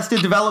from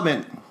Arrested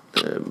Development.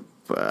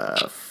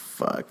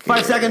 Fuck.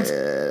 5 seconds.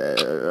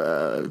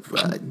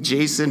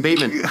 Jason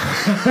Bateman.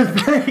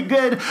 Very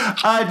good.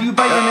 Do you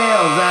bite your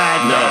nails?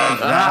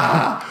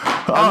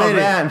 Oh,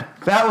 man.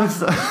 That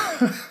was...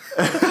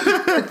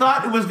 I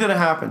thought it was going to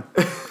happen.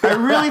 I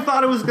really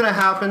thought it was going to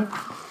happen.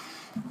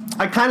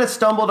 I kind of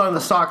stumbled on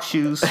the sock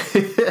shoes.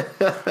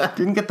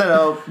 Didn't get that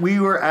out. We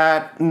were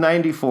at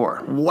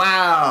 94.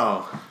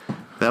 Wow.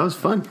 That was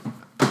fun.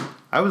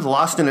 I was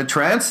lost in a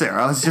trance there.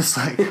 I was just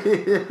like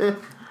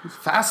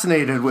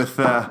fascinated with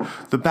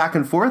the back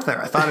and forth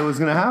there. I thought it was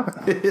going to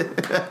happen.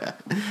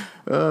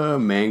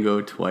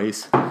 Mango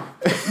twice.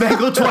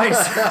 Mango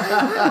twice.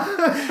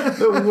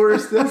 The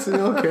worst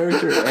SNL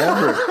character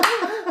ever.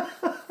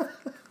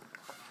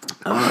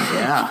 Oh,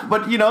 yeah.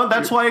 But,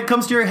 that's why it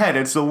comes to your head.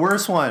 It's the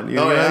worst one.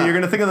 You're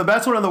going to think of the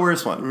best one or the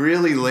worst one.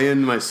 Really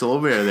laying my soul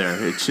bare there.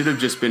 It should have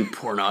just been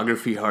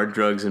pornography, hard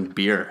drugs, and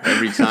beer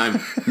every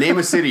time. Name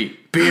a city.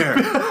 Beer.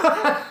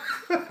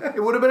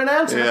 It would have been an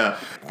answer. Yeah.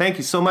 Thank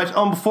you so much.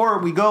 Before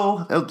we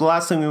go, the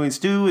last thing we always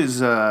do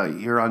is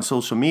you're on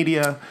social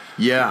media.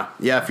 Yeah.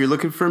 If you're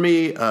looking for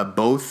me,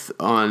 both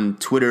on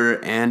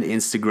Twitter and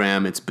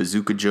Instagram, it's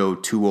Bazooka Joe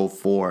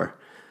 204.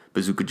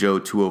 Bazooka Joe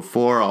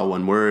 204, all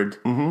one word.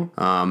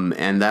 Mm-hmm.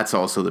 And that's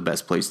also the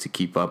best place to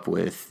keep up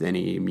with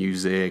any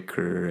music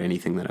or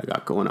anything that I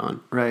got going on.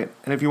 Right.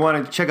 And if you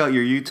want to check out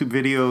your YouTube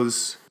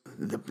videos,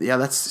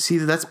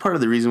 that's part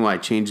of the reason why I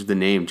changed the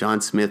name.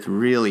 John Smith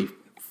really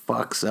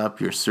fucks up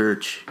your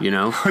search, you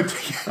know.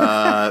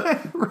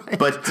 Right.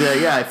 But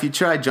if you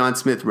try John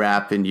Smith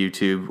rap in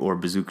YouTube or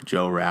Bazooka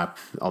Joe rap,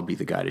 I'll be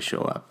the guy to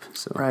show up.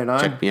 So Right on.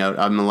 check me out.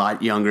 I'm a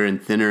lot younger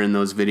and thinner in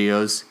those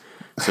videos,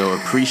 so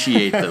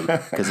appreciate them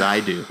because I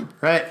do.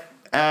 Right.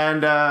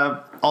 And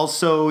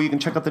also, you can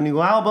check out the new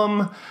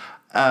album.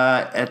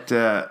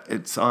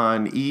 It's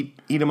on Eat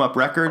 'Em Up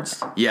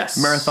Records. Yes.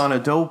 Marathon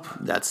of Dope.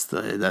 That's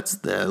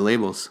the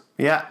labels.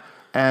 Yeah.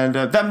 And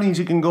that means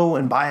you can go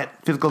and buy it,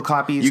 physical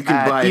copies You can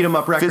at buy Eat 'Em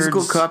Up Records.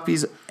 physical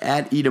copies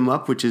at Eat 'Em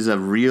Up, which is a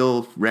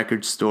real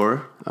record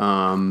store.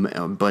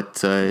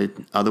 But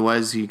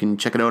otherwise, you can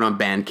check it out on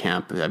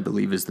Bandcamp, I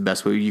believe is the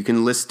best way. You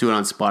can listen to it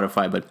on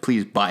Spotify, but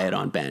please buy it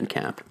on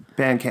Bandcamp.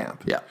 Bandcamp.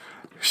 Yeah.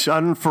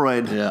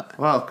 Schadenfreude. Yeah.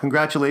 Well,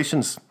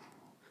 congratulations.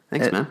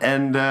 Thanks, man.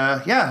 And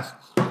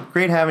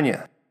great having you.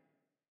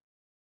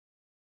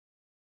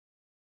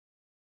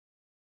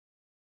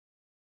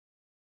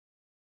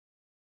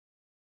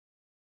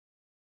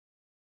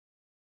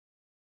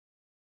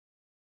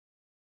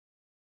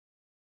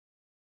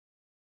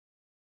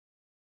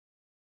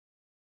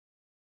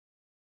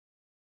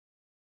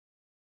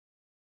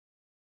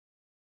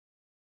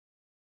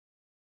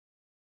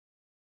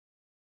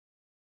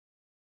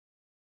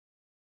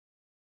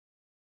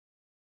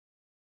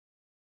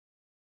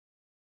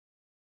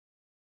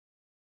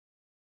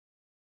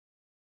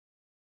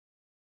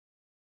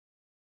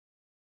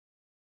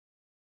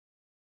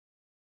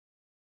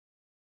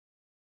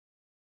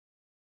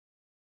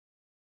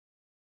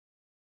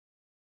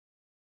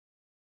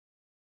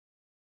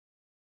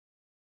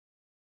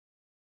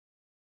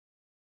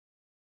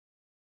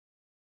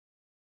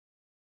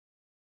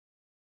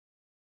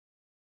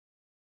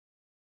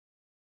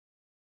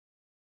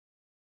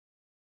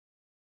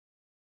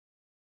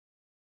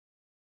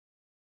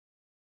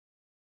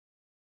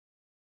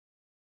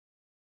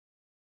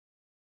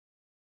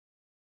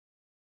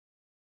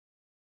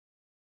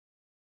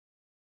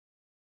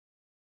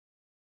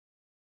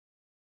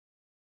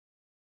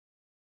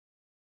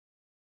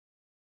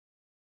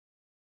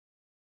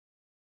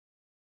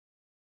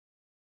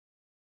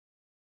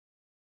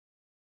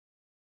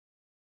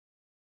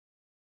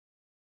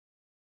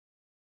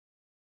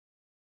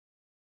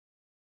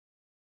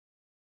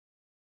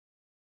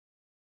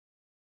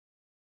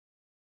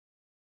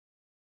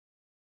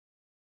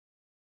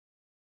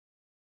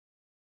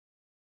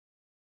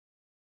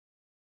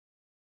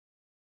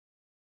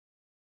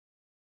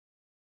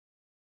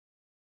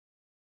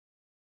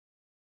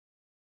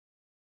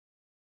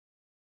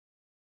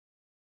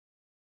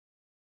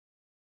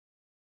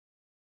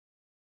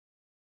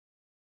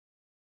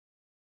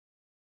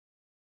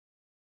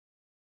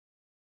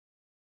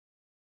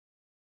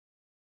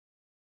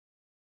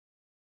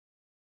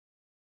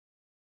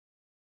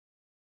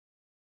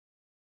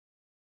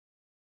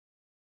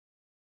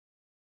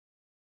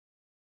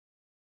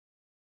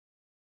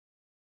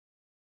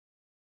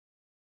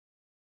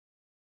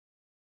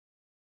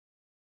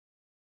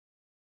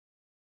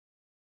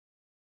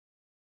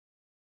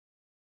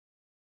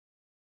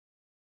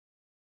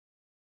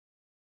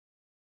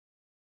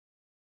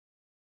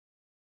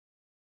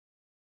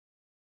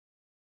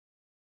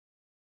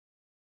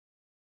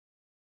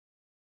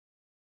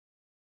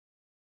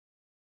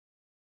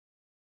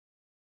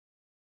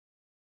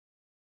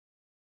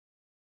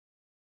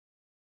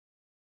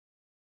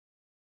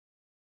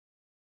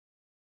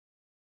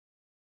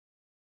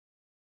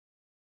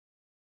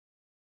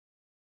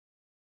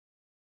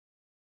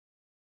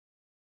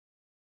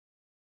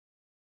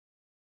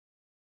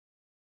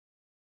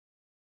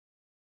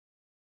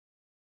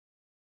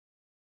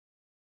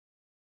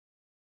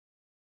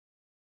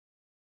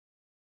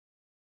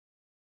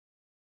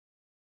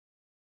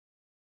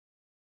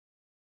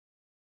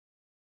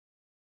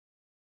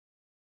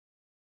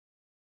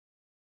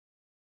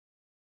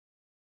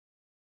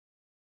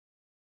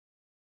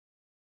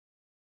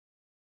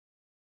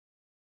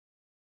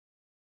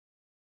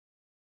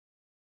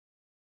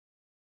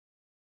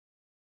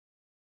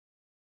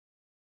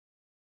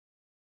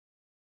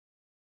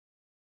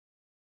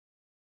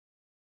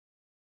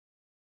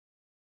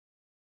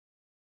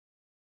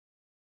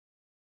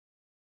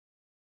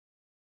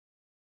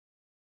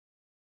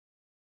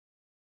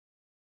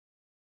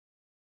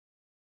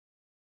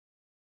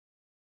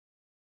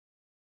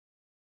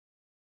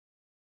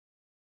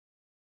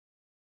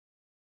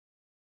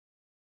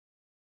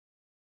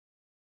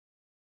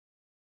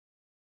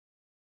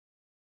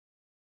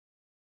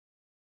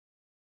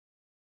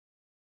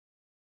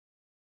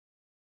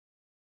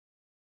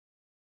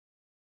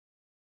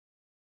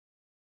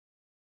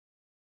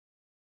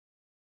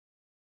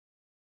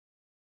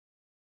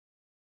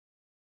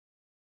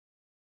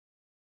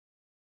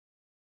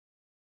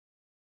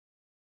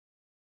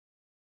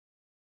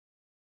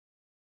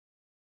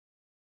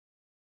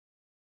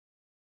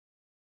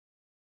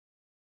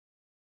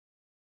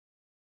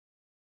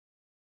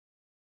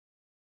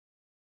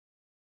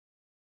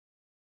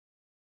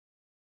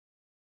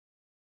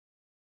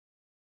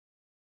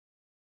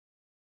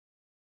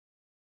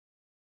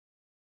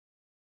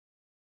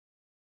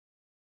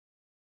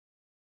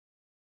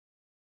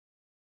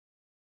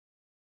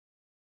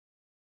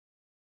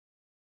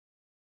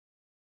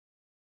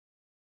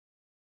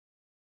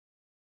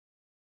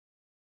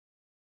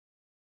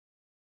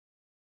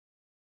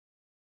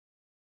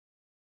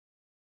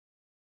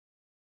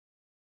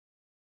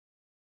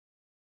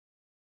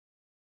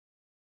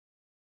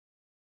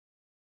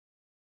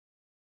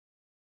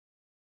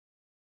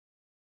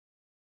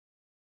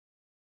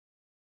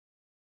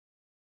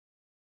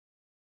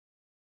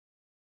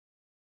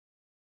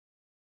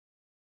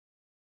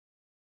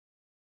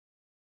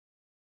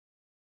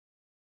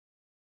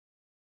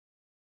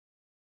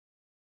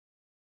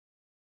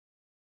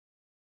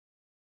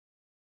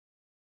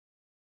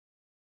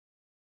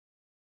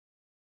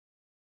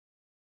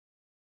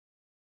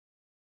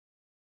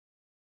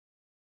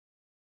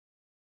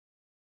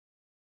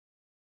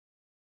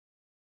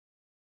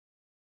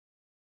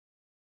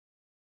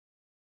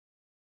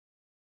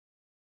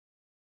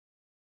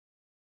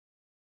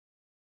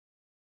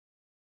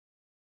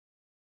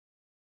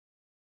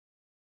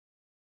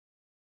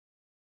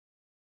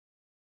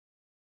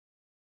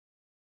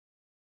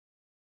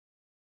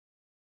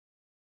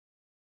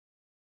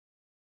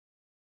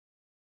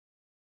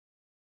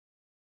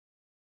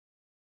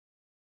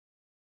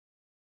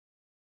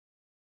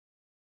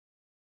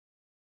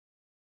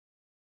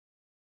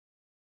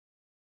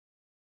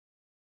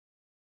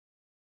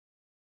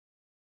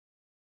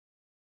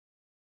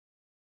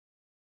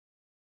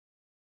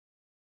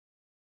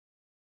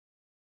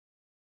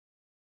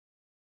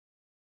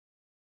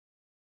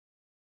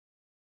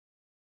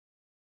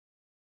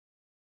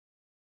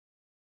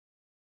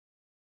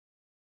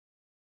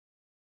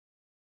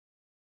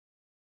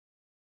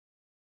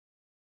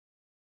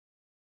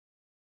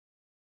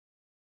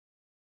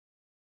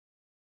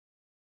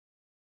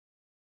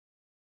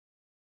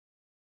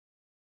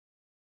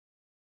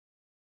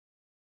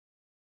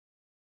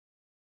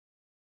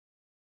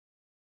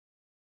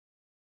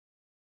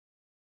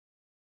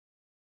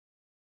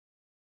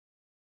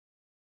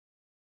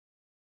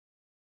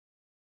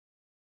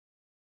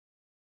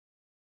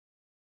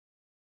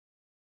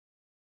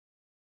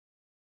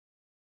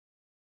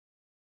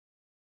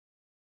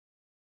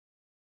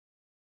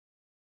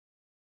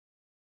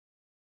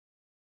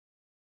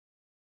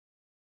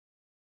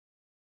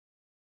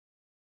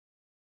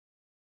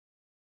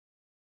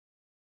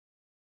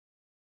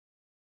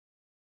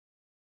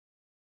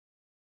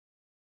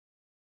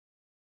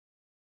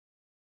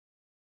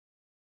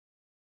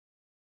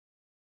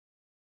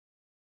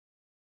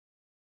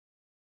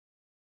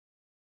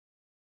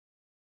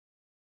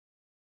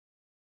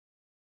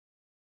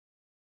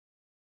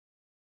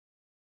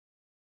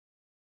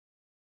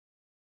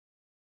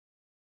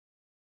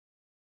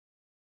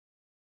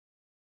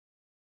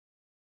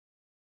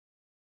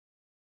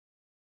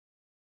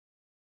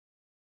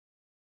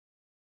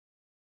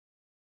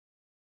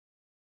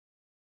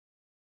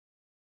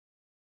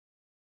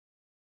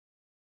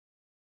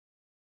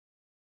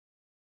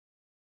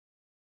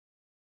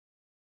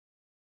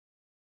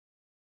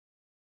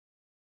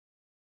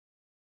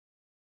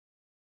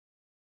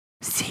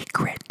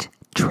 secret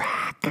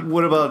track.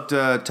 What about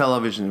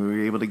television? Were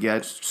you able to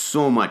get?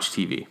 So much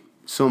TV.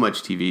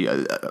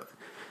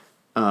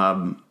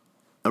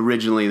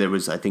 Originally, there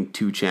was, I think,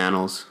 2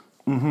 channels.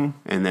 Mm-hmm.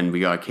 And then we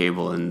got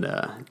cable, and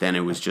then it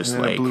was just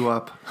And then it blew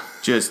up.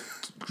 Just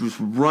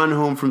run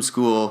home from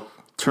school,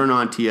 turn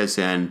on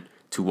TSN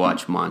to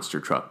watch monster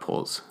truck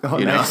pulls. Oh,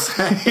 you nice.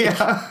 know?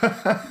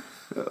 Yeah.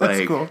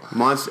 Like cool.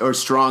 monster or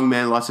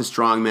strongman, lots of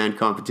strongman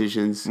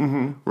competitions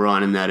were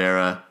on in that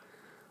era.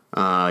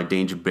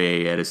 Danger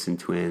Bay, Edison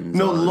Twins.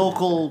 No all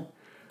local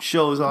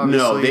shows,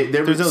 obviously. No,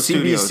 there's no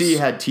CBC studios.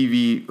 had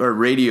TV or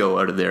radio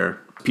out of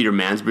there. Peter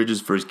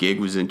Mansbridge's first gig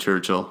was in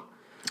Churchill.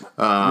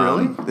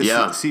 Really?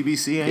 Yeah.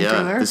 CBC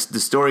anything there? The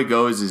story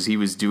goes is he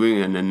was doing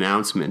an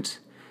announcement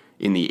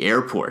in the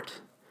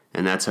airport,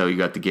 and that's how he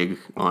got the gig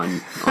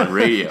on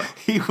radio.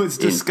 He was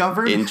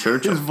discovered in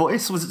Churchill. His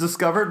voice was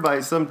discovered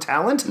by some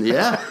talent.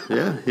 Yeah.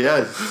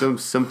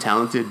 Some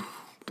talented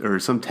or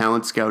some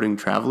talent scouting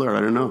traveler.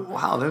 I don't know.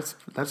 Wow, that's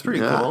pretty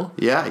cool.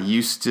 Yeah,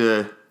 used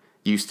to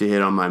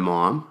hit on my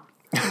mom.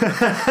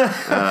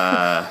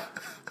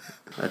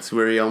 That's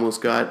where he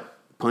almost got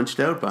punched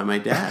out by my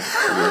dad.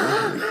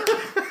 You know?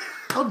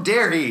 How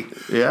dare he?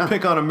 Yeah.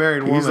 Pick on a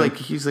married woman.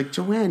 He's like,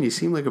 Joanne, you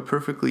seem like a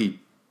perfectly,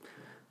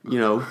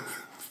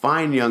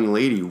 fine young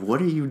lady. What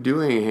are you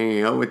doing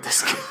hanging out with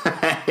this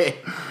guy?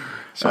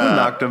 Someone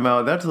knocked him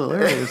out. That's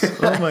hilarious.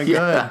 Oh my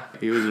God.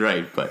 He was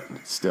right, but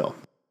still.